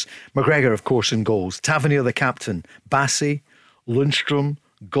Rangers, McGregor of course in goals, Tavernier the captain, Bassey, Lundstrom,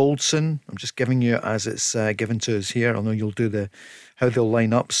 Goldson. I'm just giving you as it's given to us here. I know you'll do how they'll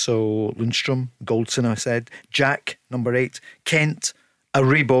line up. So Lundstrom, Goldson, I said, Jack number 8, Kent,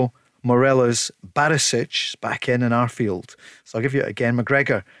 Aribo, Morelos, Barisic back in Arfield. So I'll give you it again.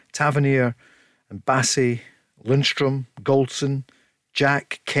 McGregor, Tavernier and Bassey, Lundstrom, Goldson,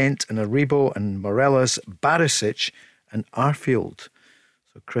 Jack, Kent and Aribo, and Morelos, Barisic and Arfield.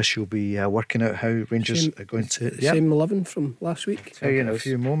 So Chris, you'll be working out how Rangers are going to... Same 11 from last week. Tell you in a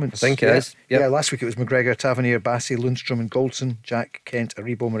few moments. I think it is. Yeah, last week it was McGregor, Tavernier, Bassey, Lundstrom and Goldson, Jack, Kent,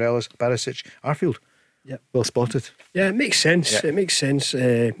 Aribo, Morelos, Barisic, Arfield. Yep. Well spotted. Yeah, it makes sense. Yeah. It makes sense.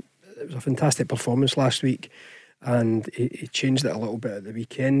 It was a fantastic performance last week, and he changed it a little bit at the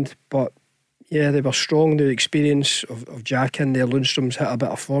weekend. But yeah, they were strong. The experience of Jack in there. Lundstrom's hit a bit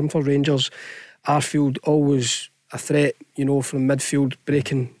of form for Rangers. Arfield always a threat, from midfield,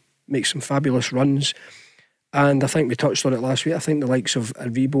 breaking, makes some fabulous runs. And I think we touched on it last week. I think the likes of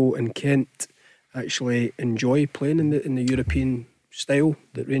Aribo and Kent actually enjoy playing in the European style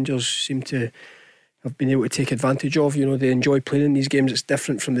that Rangers seem to have been able to take advantage of. They enjoy playing in these games. It's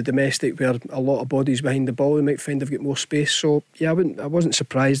different from the domestic where a lot of bodies behind the ball. They might find they've got more space. So yeah, I wasn't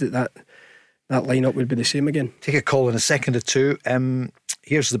surprised that lineup would be the same again. Take a call in a second or two.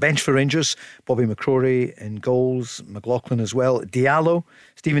 Here's the bench for Rangers. Bobby McCrory in goals, McLaughlin as well, Diallo,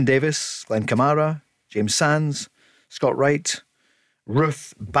 Stephen Davis, Glenn Kamara, James Sands, Scott Wright,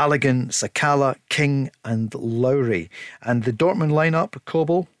 Ruth, Balogun, Sakala, King and Lowry. And the Dortmund lineup,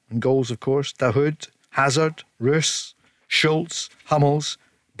 Kobel in goals of course, Dahoud, Hazard, Roos, Schultz, Hummels,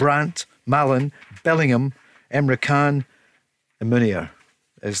 Brandt, Malen, Bellingham, Emre Can and Munier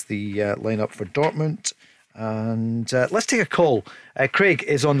is the lineup for Dortmund. And let's take a call. Craig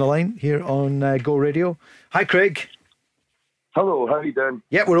is on the line here on Go Radio. Hi, Craig. Hello, how are you doing?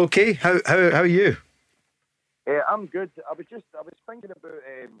 Yeah, we're okay. How are you? I'm good. I was thinking about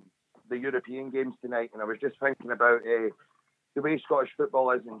the European games tonight, and I was just thinking about the way Scottish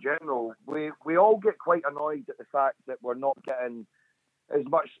football is in general. We all get quite annoyed at the fact that we're not getting as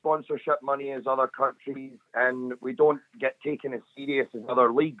much sponsorship money as other countries, and we don't get taken as serious as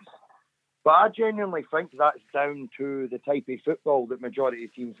other leagues. But I genuinely think that's down to the type of football that majority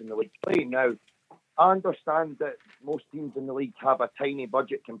of teams in the league play. Now, I understand that most teams in the league have a tiny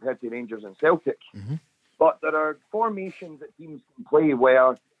budget compared to Rangers and Celtic. Mm-hmm. But there are formations that teams can play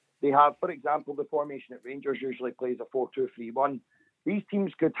where they have, for example, the formation that Rangers usually plays a 4-2-3-1. These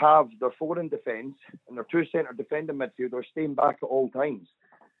teams could have their four in defence and their two centre defending midfielders staying back at all times.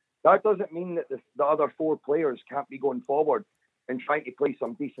 That doesn't mean that the other four players can't be going forward and trying to play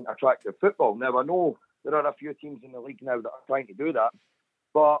some decent, attractive football. Now, I know there are a few teams in the league now that are trying to do that,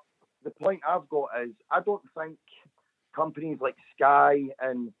 but the point I've got is I don't think companies like Sky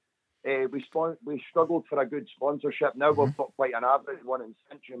and we struggled for a good sponsorship. Now we've got quite an average one in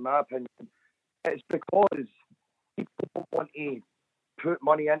Century, in my opinion. It's because people don't want to put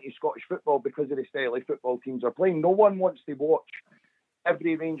money into Scottish football because of the style of football teams are playing. No one wants to watch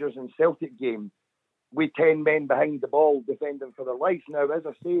every Rangers and Celtic game with 10 men behind the ball defending for their lives. Now, as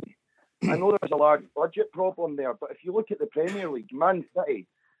I say, I know there's a large budget problem there, but if you look at the Premier League, Man City,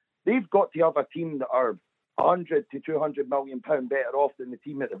 they've got to have a team that are 100 to 200 million pound better off than the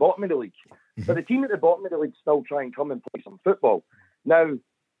team at the bottom of the league. But the team at the bottom of the league still try and come and play some football. Now,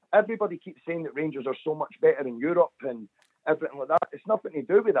 everybody keeps saying that Rangers are so much better in Europe and everything like that. It's nothing to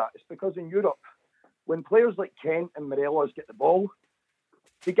do with that. It's because in Europe, when players like Kent and Morelos get the ball,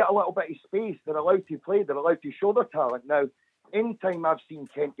 they get a little bit of space. They're allowed to play. They're allowed to show their talent. Now, anytime I've seen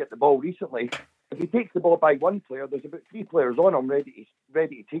Kent get the ball recently, if he takes the ball by one player, there's about three players on him ready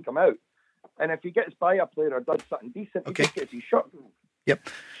to take him out. And if he gets by a player or does something decent, he just gets his shot. Yep.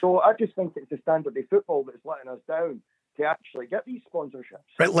 So I just think it's the standard of football that's letting us down to actually get these sponsorships.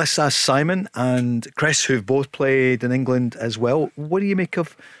 Right, let's ask Simon and Chris, who've both played in England as well. What do you make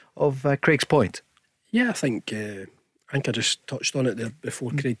of Craig's point? Yeah, I think I just touched on it there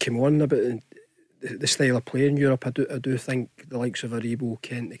before Craig came on about the style of play in Europe. I do think the likes of Aribo,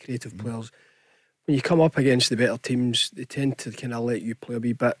 Kent, the creative players, when you come up against the better teams, they tend to kind of let you play a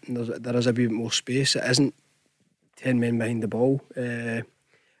wee bit, and there is a wee bit more space. It isn't 10 men behind the ball, and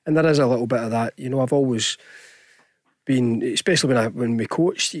there is a little bit of that. You know, I've always been, especially when we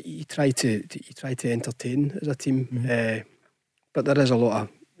coached, you try to entertain as a team, but there is a lot of,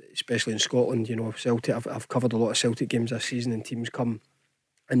 especially in Scotland, you know, Celtic. I've covered a lot of Celtic games this season, and teams come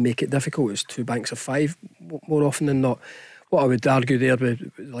and make it difficult. It's two banks of five more often than not. What I would argue there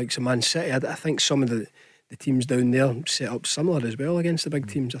with the likes of Man City, I think some of the teams down there set up similar as well against the big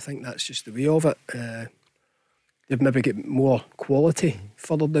teams. I think that's just the way of it. They've maybe got more quality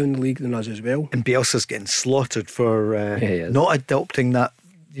further down the league than us as well. And Bielsa's getting slaughtered for not adopting that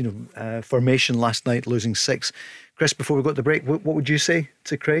formation last night, losing 6. Chris, before we got the break, what would you say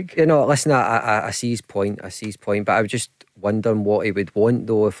to Craig? Listen, I see his point. But I was just wondering what he would want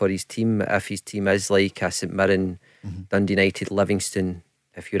though for his team. If his team is like a St Mirren, Dundee United, Livingston,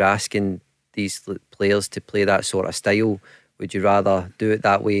 if you're asking these players to play that sort of style, would you rather do it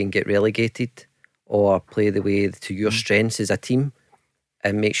that way and get relegated, or play the way to your strengths as a team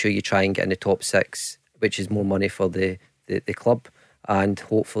and make sure you try and get in the top 6, which is more money for the club? And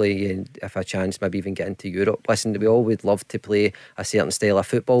hopefully, if a chance, maybe even get into Europe. Listen, we all would love to play a certain style of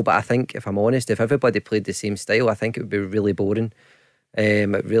football, but I think, if I'm honest, if everybody played the same style, I think it would be really boring.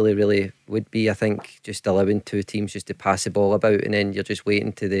 It really, really would be. I think just allowing 2 teams just to pass the ball about, and then you're just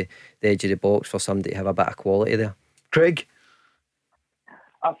waiting to the edge of the box for somebody to have a bit of quality there. Craig?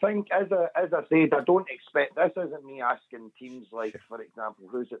 I think, as I said, I don't expect, this isn't me asking teams like, for example,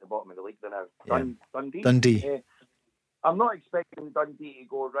 who's at the bottom of the league now? Dundee. I'm not expecting Dundee to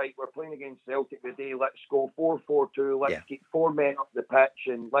go, right, we're playing against Celtic today, let's go 4-4-2, let's keep 4 men up the pitch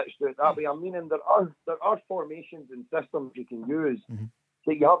and let's do it that way. I mean, there are formations and systems you can use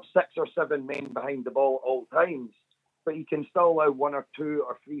that you have 6 or 7 men behind the ball at all times, but you can still allow 1 or 2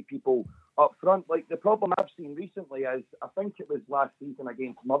 or 3 people up front. Like, the problem I've seen recently is, I think it was last season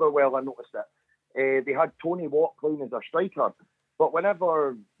against Motherwell, I noticed it. They had Tony Watt playing as a striker. But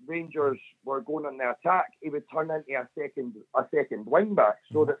whenever Rangers were going on the attack, he would turn into a second wing back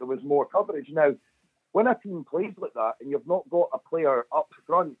so that there was more coverage. Now, when a team plays like that and you've not got a player up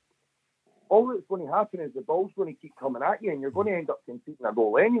front, all that's going to happen is the ball's going to keep coming at you and you're going to end up conceding a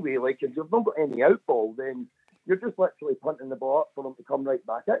goal anyway. Like, if you've not got any out ball, then you're just literally punting the ball up for them to come right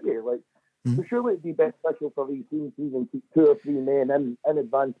back at you. So surely it'd be beneficial for these teams to even keep 2 or 3 men in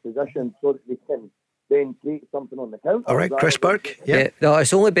advanced position so that they can then create something on the counter. All right, Chris Burke. No,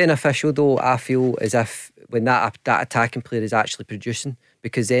 it's only beneficial though, I feel, as if when that attacking player is actually producing,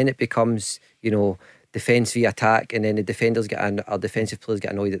 because then it becomes, defence via attack, and then the defenders our defensive players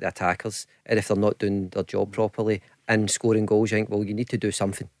get annoyed at the attackers, and if they're not doing their job properly and scoring goals, you think, well, you need to do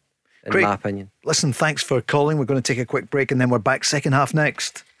something, in my opinion. Listen, thanks for calling. We're going to take a quick break and then we're back second half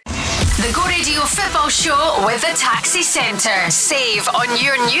next. The Go Radio Football Show with the Taxi Centre. Save on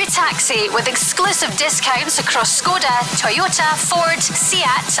your new taxi with exclusive discounts across Skoda, Toyota, Ford, Seat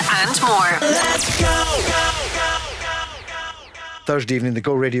and more. Let's go! Thursday evening, the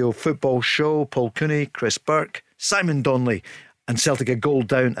Go Radio Football Show. Paul Cooney, Chris Burke, Simon Donnelly, and Celtic a goal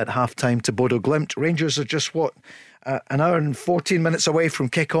down at half-time to Bodo Glimt. Rangers are just an hour and 14 minutes away from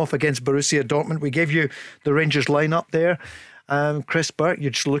kick-off against Borussia Dortmund. We gave you the Rangers line-up there. Chris Burke,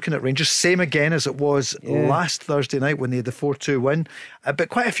 you're just looking at Rangers, same again as it was last Thursday night when they had the 4-2 win, but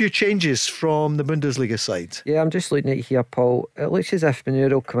quite a few changes from the Bundesliga side. Yeah, I'm just looking at it here, Paul. It looks as if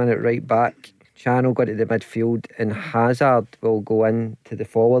Manuro will come in at right back, Chan will go to the midfield, and Hazard will go in to the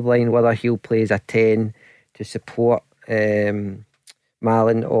forward line, whether he'll play as a 10 to support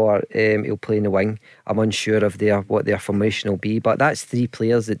Malin, or he'll play in the wing. I'm unsure of what their formation will be, but that's 3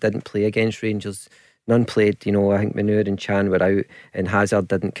 players that didn't play against Rangers. None played, I think Manure and Chan were out, and Hazard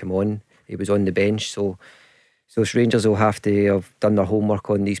didn't come on. He was on the bench, so Rangers will have to have done their homework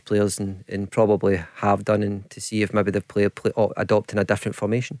on these players and probably have done, and to see if maybe they've adopting a different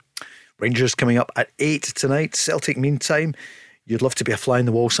formation. Rangers coming up at 8 tonight. Celtic, meantime, you'd love to be a fly in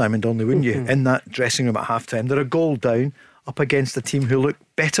the wall, Simon Donnelly, wouldn't you? In that dressing room at half time. They're a goal down up against a team who look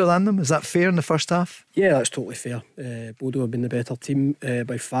better than them. Is that fair in the first half? Yeah, that's totally fair. Bodo have been the better team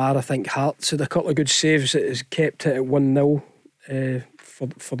by far. I think Hearts had a couple of good saves that has kept it at 1-0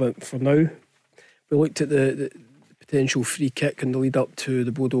 for now. We looked at the potential free kick in the lead up to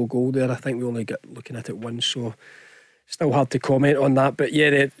the Bodo goal there. I think we only got looking at it once, so still hard to comment on that. But yeah,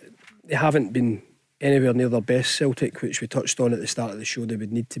 they haven't been anywhere near their best, Celtic, which we touched on at the start of the show. They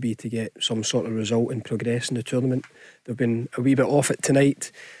would need to be to get some sort of result and progress in the tournament. They've been a wee bit off it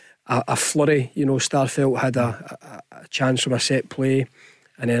tonight. A flurry, Starfelt had a chance from a set play,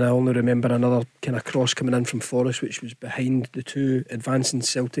 and then I only remember another kind of cross coming in from Forrest, which was behind the 2 advancing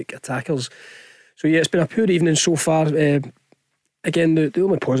Celtic attackers. So yeah, it's been a poor evening so far. Again, the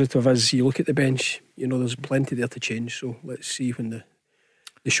only positive is you look at the bench, there's plenty there to change. So let's see when the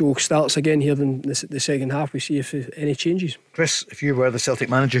show starts again here in the second half, we see if any changes. Chris, if you were the Celtic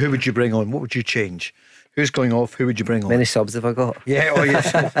manager, who would you bring on? What would you change? Who's going off? Who would you bring on? Many subs have I got? Yeah,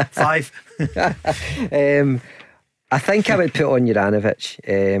 yes. 5. I think I would put on Juranovic,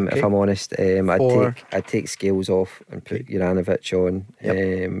 if I'm honest. I'd take Scales off and put Juranovic on.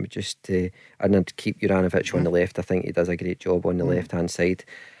 And I'd keep Juranovic on the left. I think he does a great job on the left-hand side.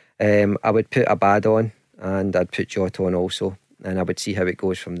 I would put Abad on, and I'd put Jota on also, and I would see how it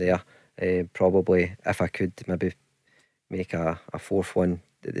goes from there. Probably, if I could, maybe make a 4th one,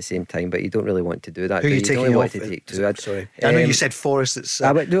 at the same time, but you don't really want to do that. Who are you taking off? To take two. Sorry, I know you said Forrest. It's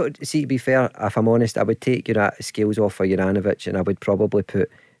I would, no, see, to be fair, if I'm honest, I would take Scales off for Juranovic, and I would probably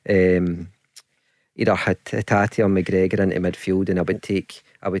put either Hatate or McGregor into midfield, and I would take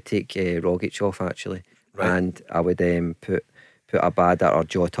Rogic off actually, and I would put Abada or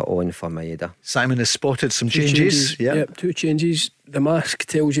Jota on for Maeda. Simon has spotted some changes. Yep, 2 changes. The mask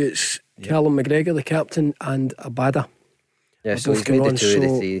tells you it's Callum McGregor, the captain, and Abada. Yeah, so he's made the 2 of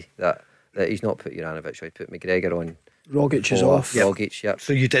the 3 that he's not put Juranovic, so he put McGregor on. Rogic is off. Rogic, yep.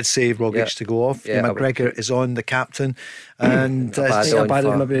 So you did say Rogic to go off. Yeah, McGregor is on, the captain, and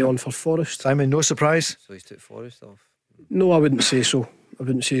Abada maybe on for Forrest. Simon, no surprise. So he's took Forrest off. No, I wouldn't say so.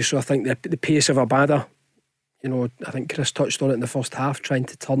 I think the pace of Abada, you know, I think Chris touched on it in the first half, trying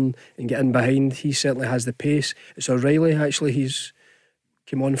to turn and get in behind. He certainly has the pace. It's O'Reilly actually he's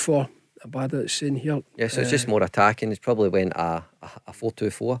came on for. Abada, it's in here. Yeah, so it's just more attacking. It's probably went a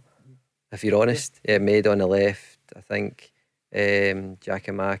 4-2-4, if you're honest. Yeah, Made on the left, I think.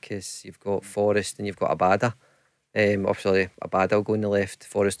 Giacomakis, you've got Forrest, and you've got Abada. Obviously, Abada will go on the left,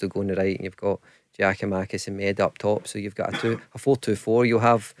 Forrest will go on the right, and you've got Giacomakis and Made up top. So you've got a 4-2-4. You'll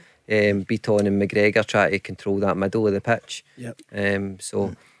have Beaton and McGregor try to control that middle of the pitch. Yep.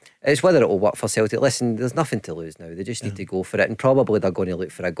 So it's whether it'll work for Celtic. Listen, there's nothing to lose now. They just need to go for it, and probably they're going to look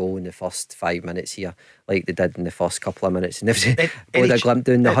for a goal in the first 5 minutes here, like they did in the first couple of minutes. And if Boda Glimt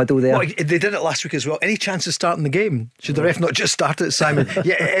doing the huddle there, they did it last week as well. Any chance of starting the game? Should the ref not just start it, Simon?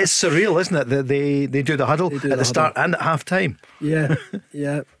 Yeah, it's surreal, isn't it? That they do the huddle at the start and at half time. Yeah,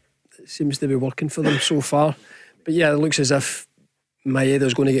 it seems to be working for them so far. But yeah, it looks as if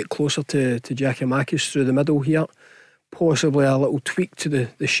Maeda's going to get closer to Giacomakis through the middle here. Possibly a little tweak to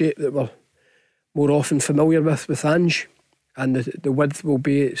the shape that we're more often familiar with Ange, and the width will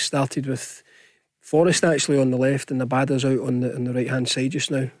be started with Forrest actually on the left and the Abada's out on the right hand side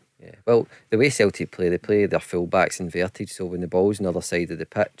just now. Yeah, well, the way Celtic play, they play their full backs inverted, so when the ball's on the other side of the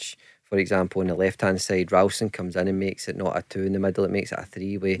pitch, for example on the left hand side, Ralston comes in and makes it not a 2 in the middle, it makes it a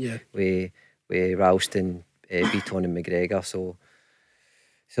 3 with Ralston, Beaton and McGregor.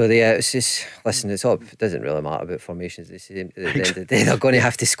 So it's just, listen, it doesn't really matter about formations. At the end of the day, they're going to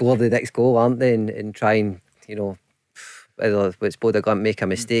have to score the next goal, aren't they? And try and, you know, whether it's Boda Glimt make a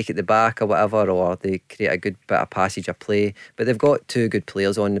mistake at the back or whatever, or they create a good bit of passage of play. But they've got 2 good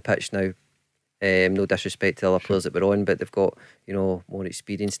players on the pitch now. No disrespect to the other players that were on, but they've got, you know, more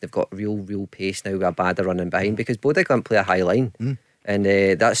experience. They've got real pace now with Abada running behind, because Boda Glimt play a high line, and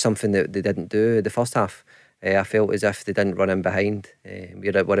that's something that they didn't do the first half. I felt as if they didn't run in behind,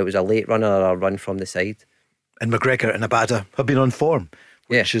 where it was a late runner or a run from the side. And McGregor and Abada have been on form,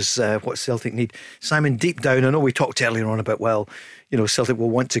 which is what Celtic need. Simon, deep down, I know we talked earlier on about, well, you know, Celtic will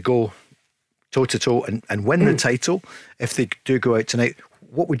want to go toe to toe and win the title if they do go out tonight.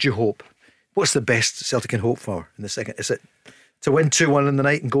 What would you hope? What's the best Celtic can hope for in the second? Is it to win 2-1 in the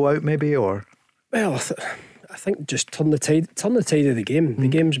night and go out maybe, or? Well, I think just turn the tide of the game. The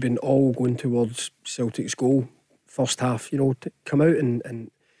game's been all going towards Celtic's goal first half, you know, to come out and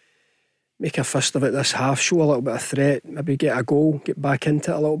make a fist of it this half, show a little bit of threat, maybe get a goal, get back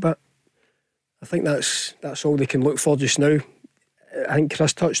into it a little bit. I think that's all they can look for just now. I think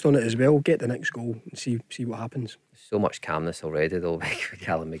Chris touched on it as well. Get the next goal and see what happens. So much calmness already though, with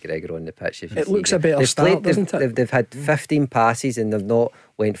Callum McGregor on the pitch. It looks a better start, doesn't it? They've had 15 passes and they've not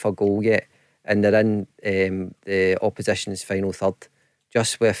went for goal yet, and they're in the opposition's final third,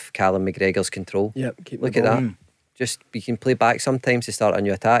 just with Callum McGregor's control. Look at that. Just, you can play back sometimes to start a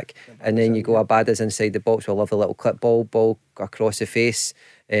new attack, and then you go Abada's inside the box. We'll have a little clip ball across the face,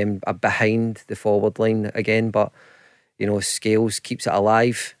 behind the forward line again, but you know, Scales keeps it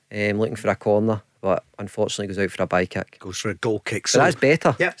alive, looking for a corner, but unfortunately goes out for a by kick. Goes for a goal kick. So that's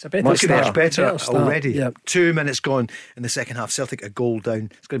better. Yeah, it's a better much better already. Yep. 2 minutes gone in the second half. Celtic a goal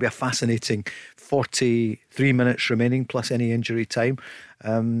down. It's going to be a fascinating 43 minutes remaining plus any injury time.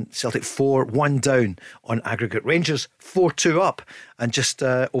 Celtic 4-1 down on aggregate. Rangers 4-2 up and just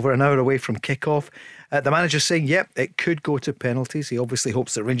over an hour away from kick-off. The manager's saying, it could go to penalties. He obviously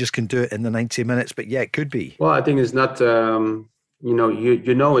hopes that Rangers can do it in the 90 minutes, but it could be. Well, I think it's not,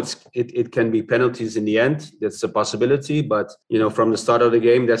 it can be penalties in the end. That's a possibility, but, from the start of the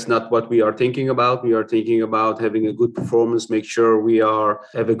game, that's not what we are thinking about. We are thinking about having a good performance, make sure we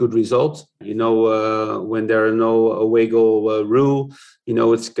have a good result. When there are no away goal rule,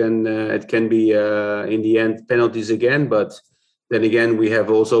 it can be in the end penalties again, but then again, we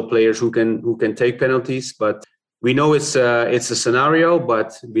have also players who can take penalties, but we know it's a scenario,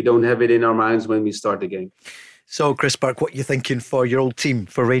 but we don't have it in our minds when we start the game. So, Chris Burke, what are you thinking for your old team,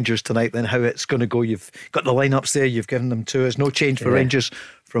 for Rangers tonight, then? How it's going to go? You've got the lineups there, you've given them to us. No change for Rangers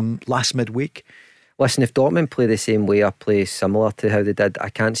from last midweek. Listen, if Dortmund play the same way or play similar to how they did, I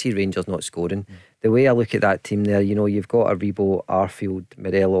can't see Rangers not scoring. The way I look at that team there, you've got Aribo, Arfield,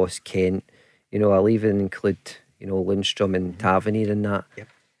 Morelos, Kent. I'll even include, Lundstrom and Tavernier in that. Yep.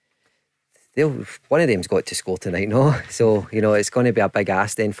 One of them's got to score tonight, no? So, it's going to be a big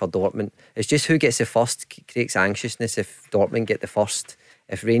ask then for Dortmund. It's just who gets the first creates anxiousness. If Dortmund get the first,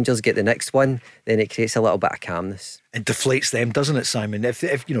 if Rangers get the next one, then it creates a little bit of calmness. It deflates them, doesn't it, Simon? If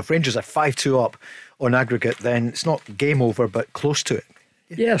Rangers are 5-2 up on aggregate, then it's not game over, but close to it.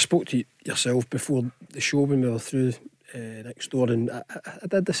 Yeah, I spoke to yourself before the show when we were through next door, and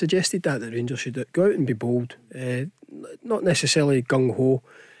I suggested that Rangers should go out and be bold, not necessarily gung-ho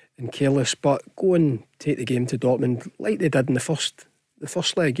and careless, but go and take the game to Dortmund like they did in the first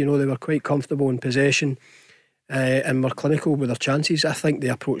leg. They were quite comfortable in possession and were clinical with their chances. I think they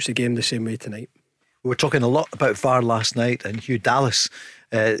approached the game the same way tonight. We were talking a lot about VAR last night, and Hugh Dallas,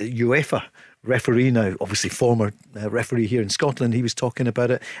 UEFA referee now, obviously former referee here in Scotland, he was talking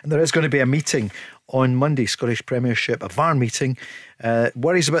about it. And there is going to be a meeting on Monday, Scottish Premiership, a VAR meeting.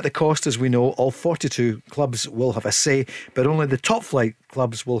 Worries about the cost, as we know. All 42 clubs will have a say, but only the top flight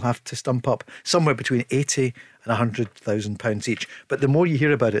clubs will have to stump up somewhere between 80 and £100,000 each. But the more you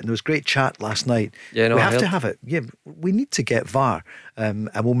hear about it, and there was great chat last night, we have to have it. Yeah, we need to get VAR, and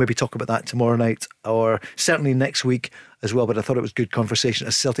we'll maybe talk about that tomorrow night, or certainly next week as well. But I thought it was good conversation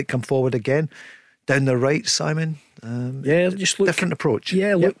as Celtic come forward again down the right, Simon. Just look different approach.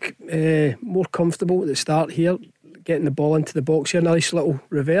 Look more comfortable at the start here, getting the ball into the box here. Nice little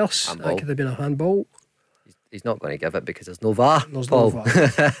reverse. Handball. That could have been a handball. He's not going to give it because there's no VAR. There's Paul. no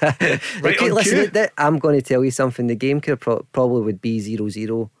VAR. Listen, I'm going to tell you something. The game could probably would be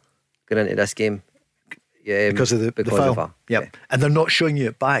 0-0 going into this game. Because of the foul. VAR. Yeah. And they're not showing you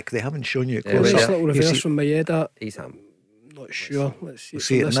it back. They haven't shown you it close. Nice little reverse from Maeda. He's not sure. Let's see, we'll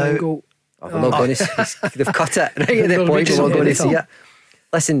see it now. Angle. We're not going to. They've cut it right at the point. We're not going to see it.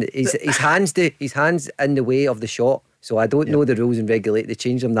 Listen, his hands in the way of the shot. So I don't know the rules and regulate. They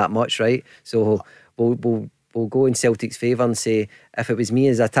change them that much, right? So we'll go in Celtic's favour and say, if it was me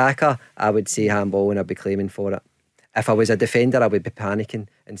as attacker, I would say handball and I'd be claiming for it. If I was a defender, I would be panicking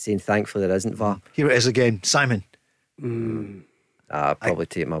and saying, thankfully there isn't VAR. Here it is again, Simon. I'll probably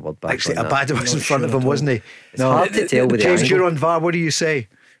take my word back. Actually, Abada was in front of him, wasn't he? It's hard to tell with James, the you're on VAR. What do you say?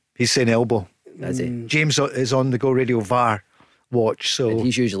 He's saying elbow. Is he? James is on the Go Radio VAR watch, so and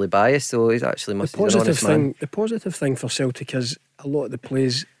he's usually biased, so he's actually must be an honest man. The positive thing for Celtic is a lot of the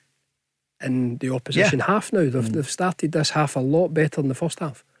plays in the opposition half now. They've started this half a lot better than the first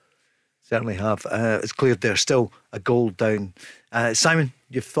half. Certainly have. It's clear they're still a goal down. Simon,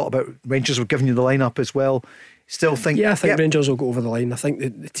 you've thought about Rangers. We're giving you the lineup as well. Still think? Yeah, I think Rangers will go over the line. I think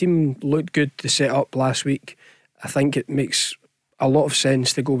the team looked good to set up last week. I think it makes a lot of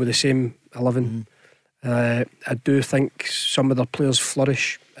sense to go with the same 11. I do think some of their players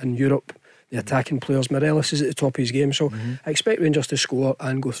flourish in Europe. The attacking players, Morelos is at the top of his game, so I expect Rangers to score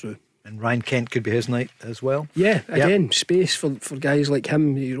and go through. And Ryan Kent could be his night as well. Yeah, again, space for guys like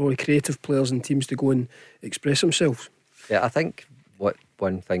him, creative players and teams to go and express themselves. Yeah, I think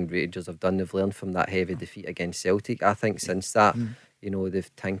one thing Rangers have done, they've learned from that heavy defeat against Celtic. I think since that,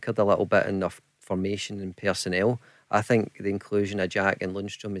 they've tinkered a little bit in their formation and personnel. I think the inclusion of Jack and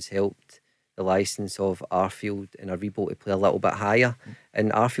Lundstrom has helped the licence of Arfield and Aribo to play a little bit higher,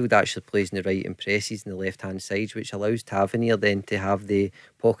 and Arfield actually plays in the right and presses in the left hand side, which allows Tavernier then to have the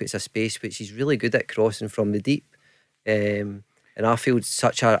pockets of space, which he's really good at crossing from the deep. And Arfield's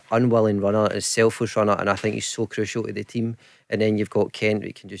such an unwilling runner, a selfish runner, and I think he's so crucial to the team. And then you've got Kent,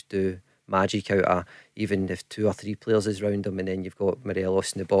 who can just do magic out of even if 2 or 3 players is round him, and then you've got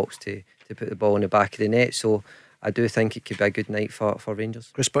Morelos in the box to put the ball in the back of the net. So I do think it could be a good night for Rangers.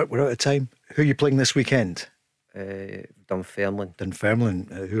 Chris Burke, we're out of time. Who are you playing this weekend? Dunfermline.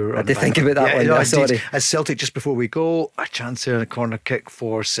 Who are I did think about that one. Sorry. As Celtic, just before we go, a chance here in a corner kick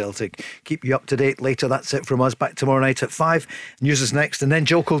for Celtic. Keep you up to date later. That's it from us. Back tomorrow night at 5. News is next, and then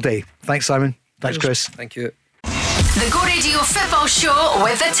Jokel Day. Thanks, Simon. Thanks, Chris. Thank you. The Go Radio Football Show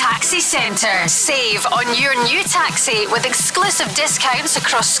with the Taxi Centre. Save on your new taxi with exclusive discounts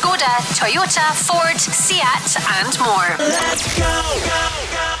across Skoda, Toyota, Ford, Seat and more. Let's go.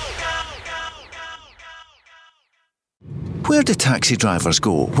 Where do taxi drivers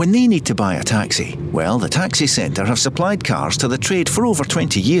go when they need to buy a taxi? Well, the Taxi Centre have supplied cars to the trade for over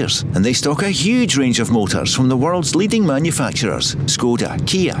 20 years, and they stock a huge range of motors from the world's leading manufacturers: Skoda,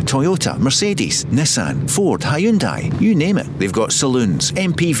 Kia, Toyota, Mercedes, Nissan, Ford, Hyundai, you name it. They've got saloons,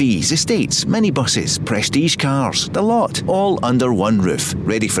 MPVs, estates, minibuses, prestige cars, the lot, all under one roof,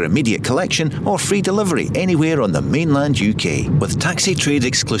 ready for immediate collection or free delivery anywhere on the mainland UK. With taxi trade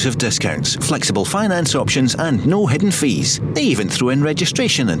exclusive discounts, flexible finance options and no hidden fees. They even throw in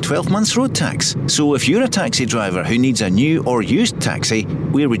registration and 12 months road tax. So if you're a taxi driver who needs a new or used taxi,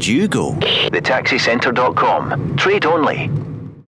 where would you go? TheTaxiCentre.com. Trade only.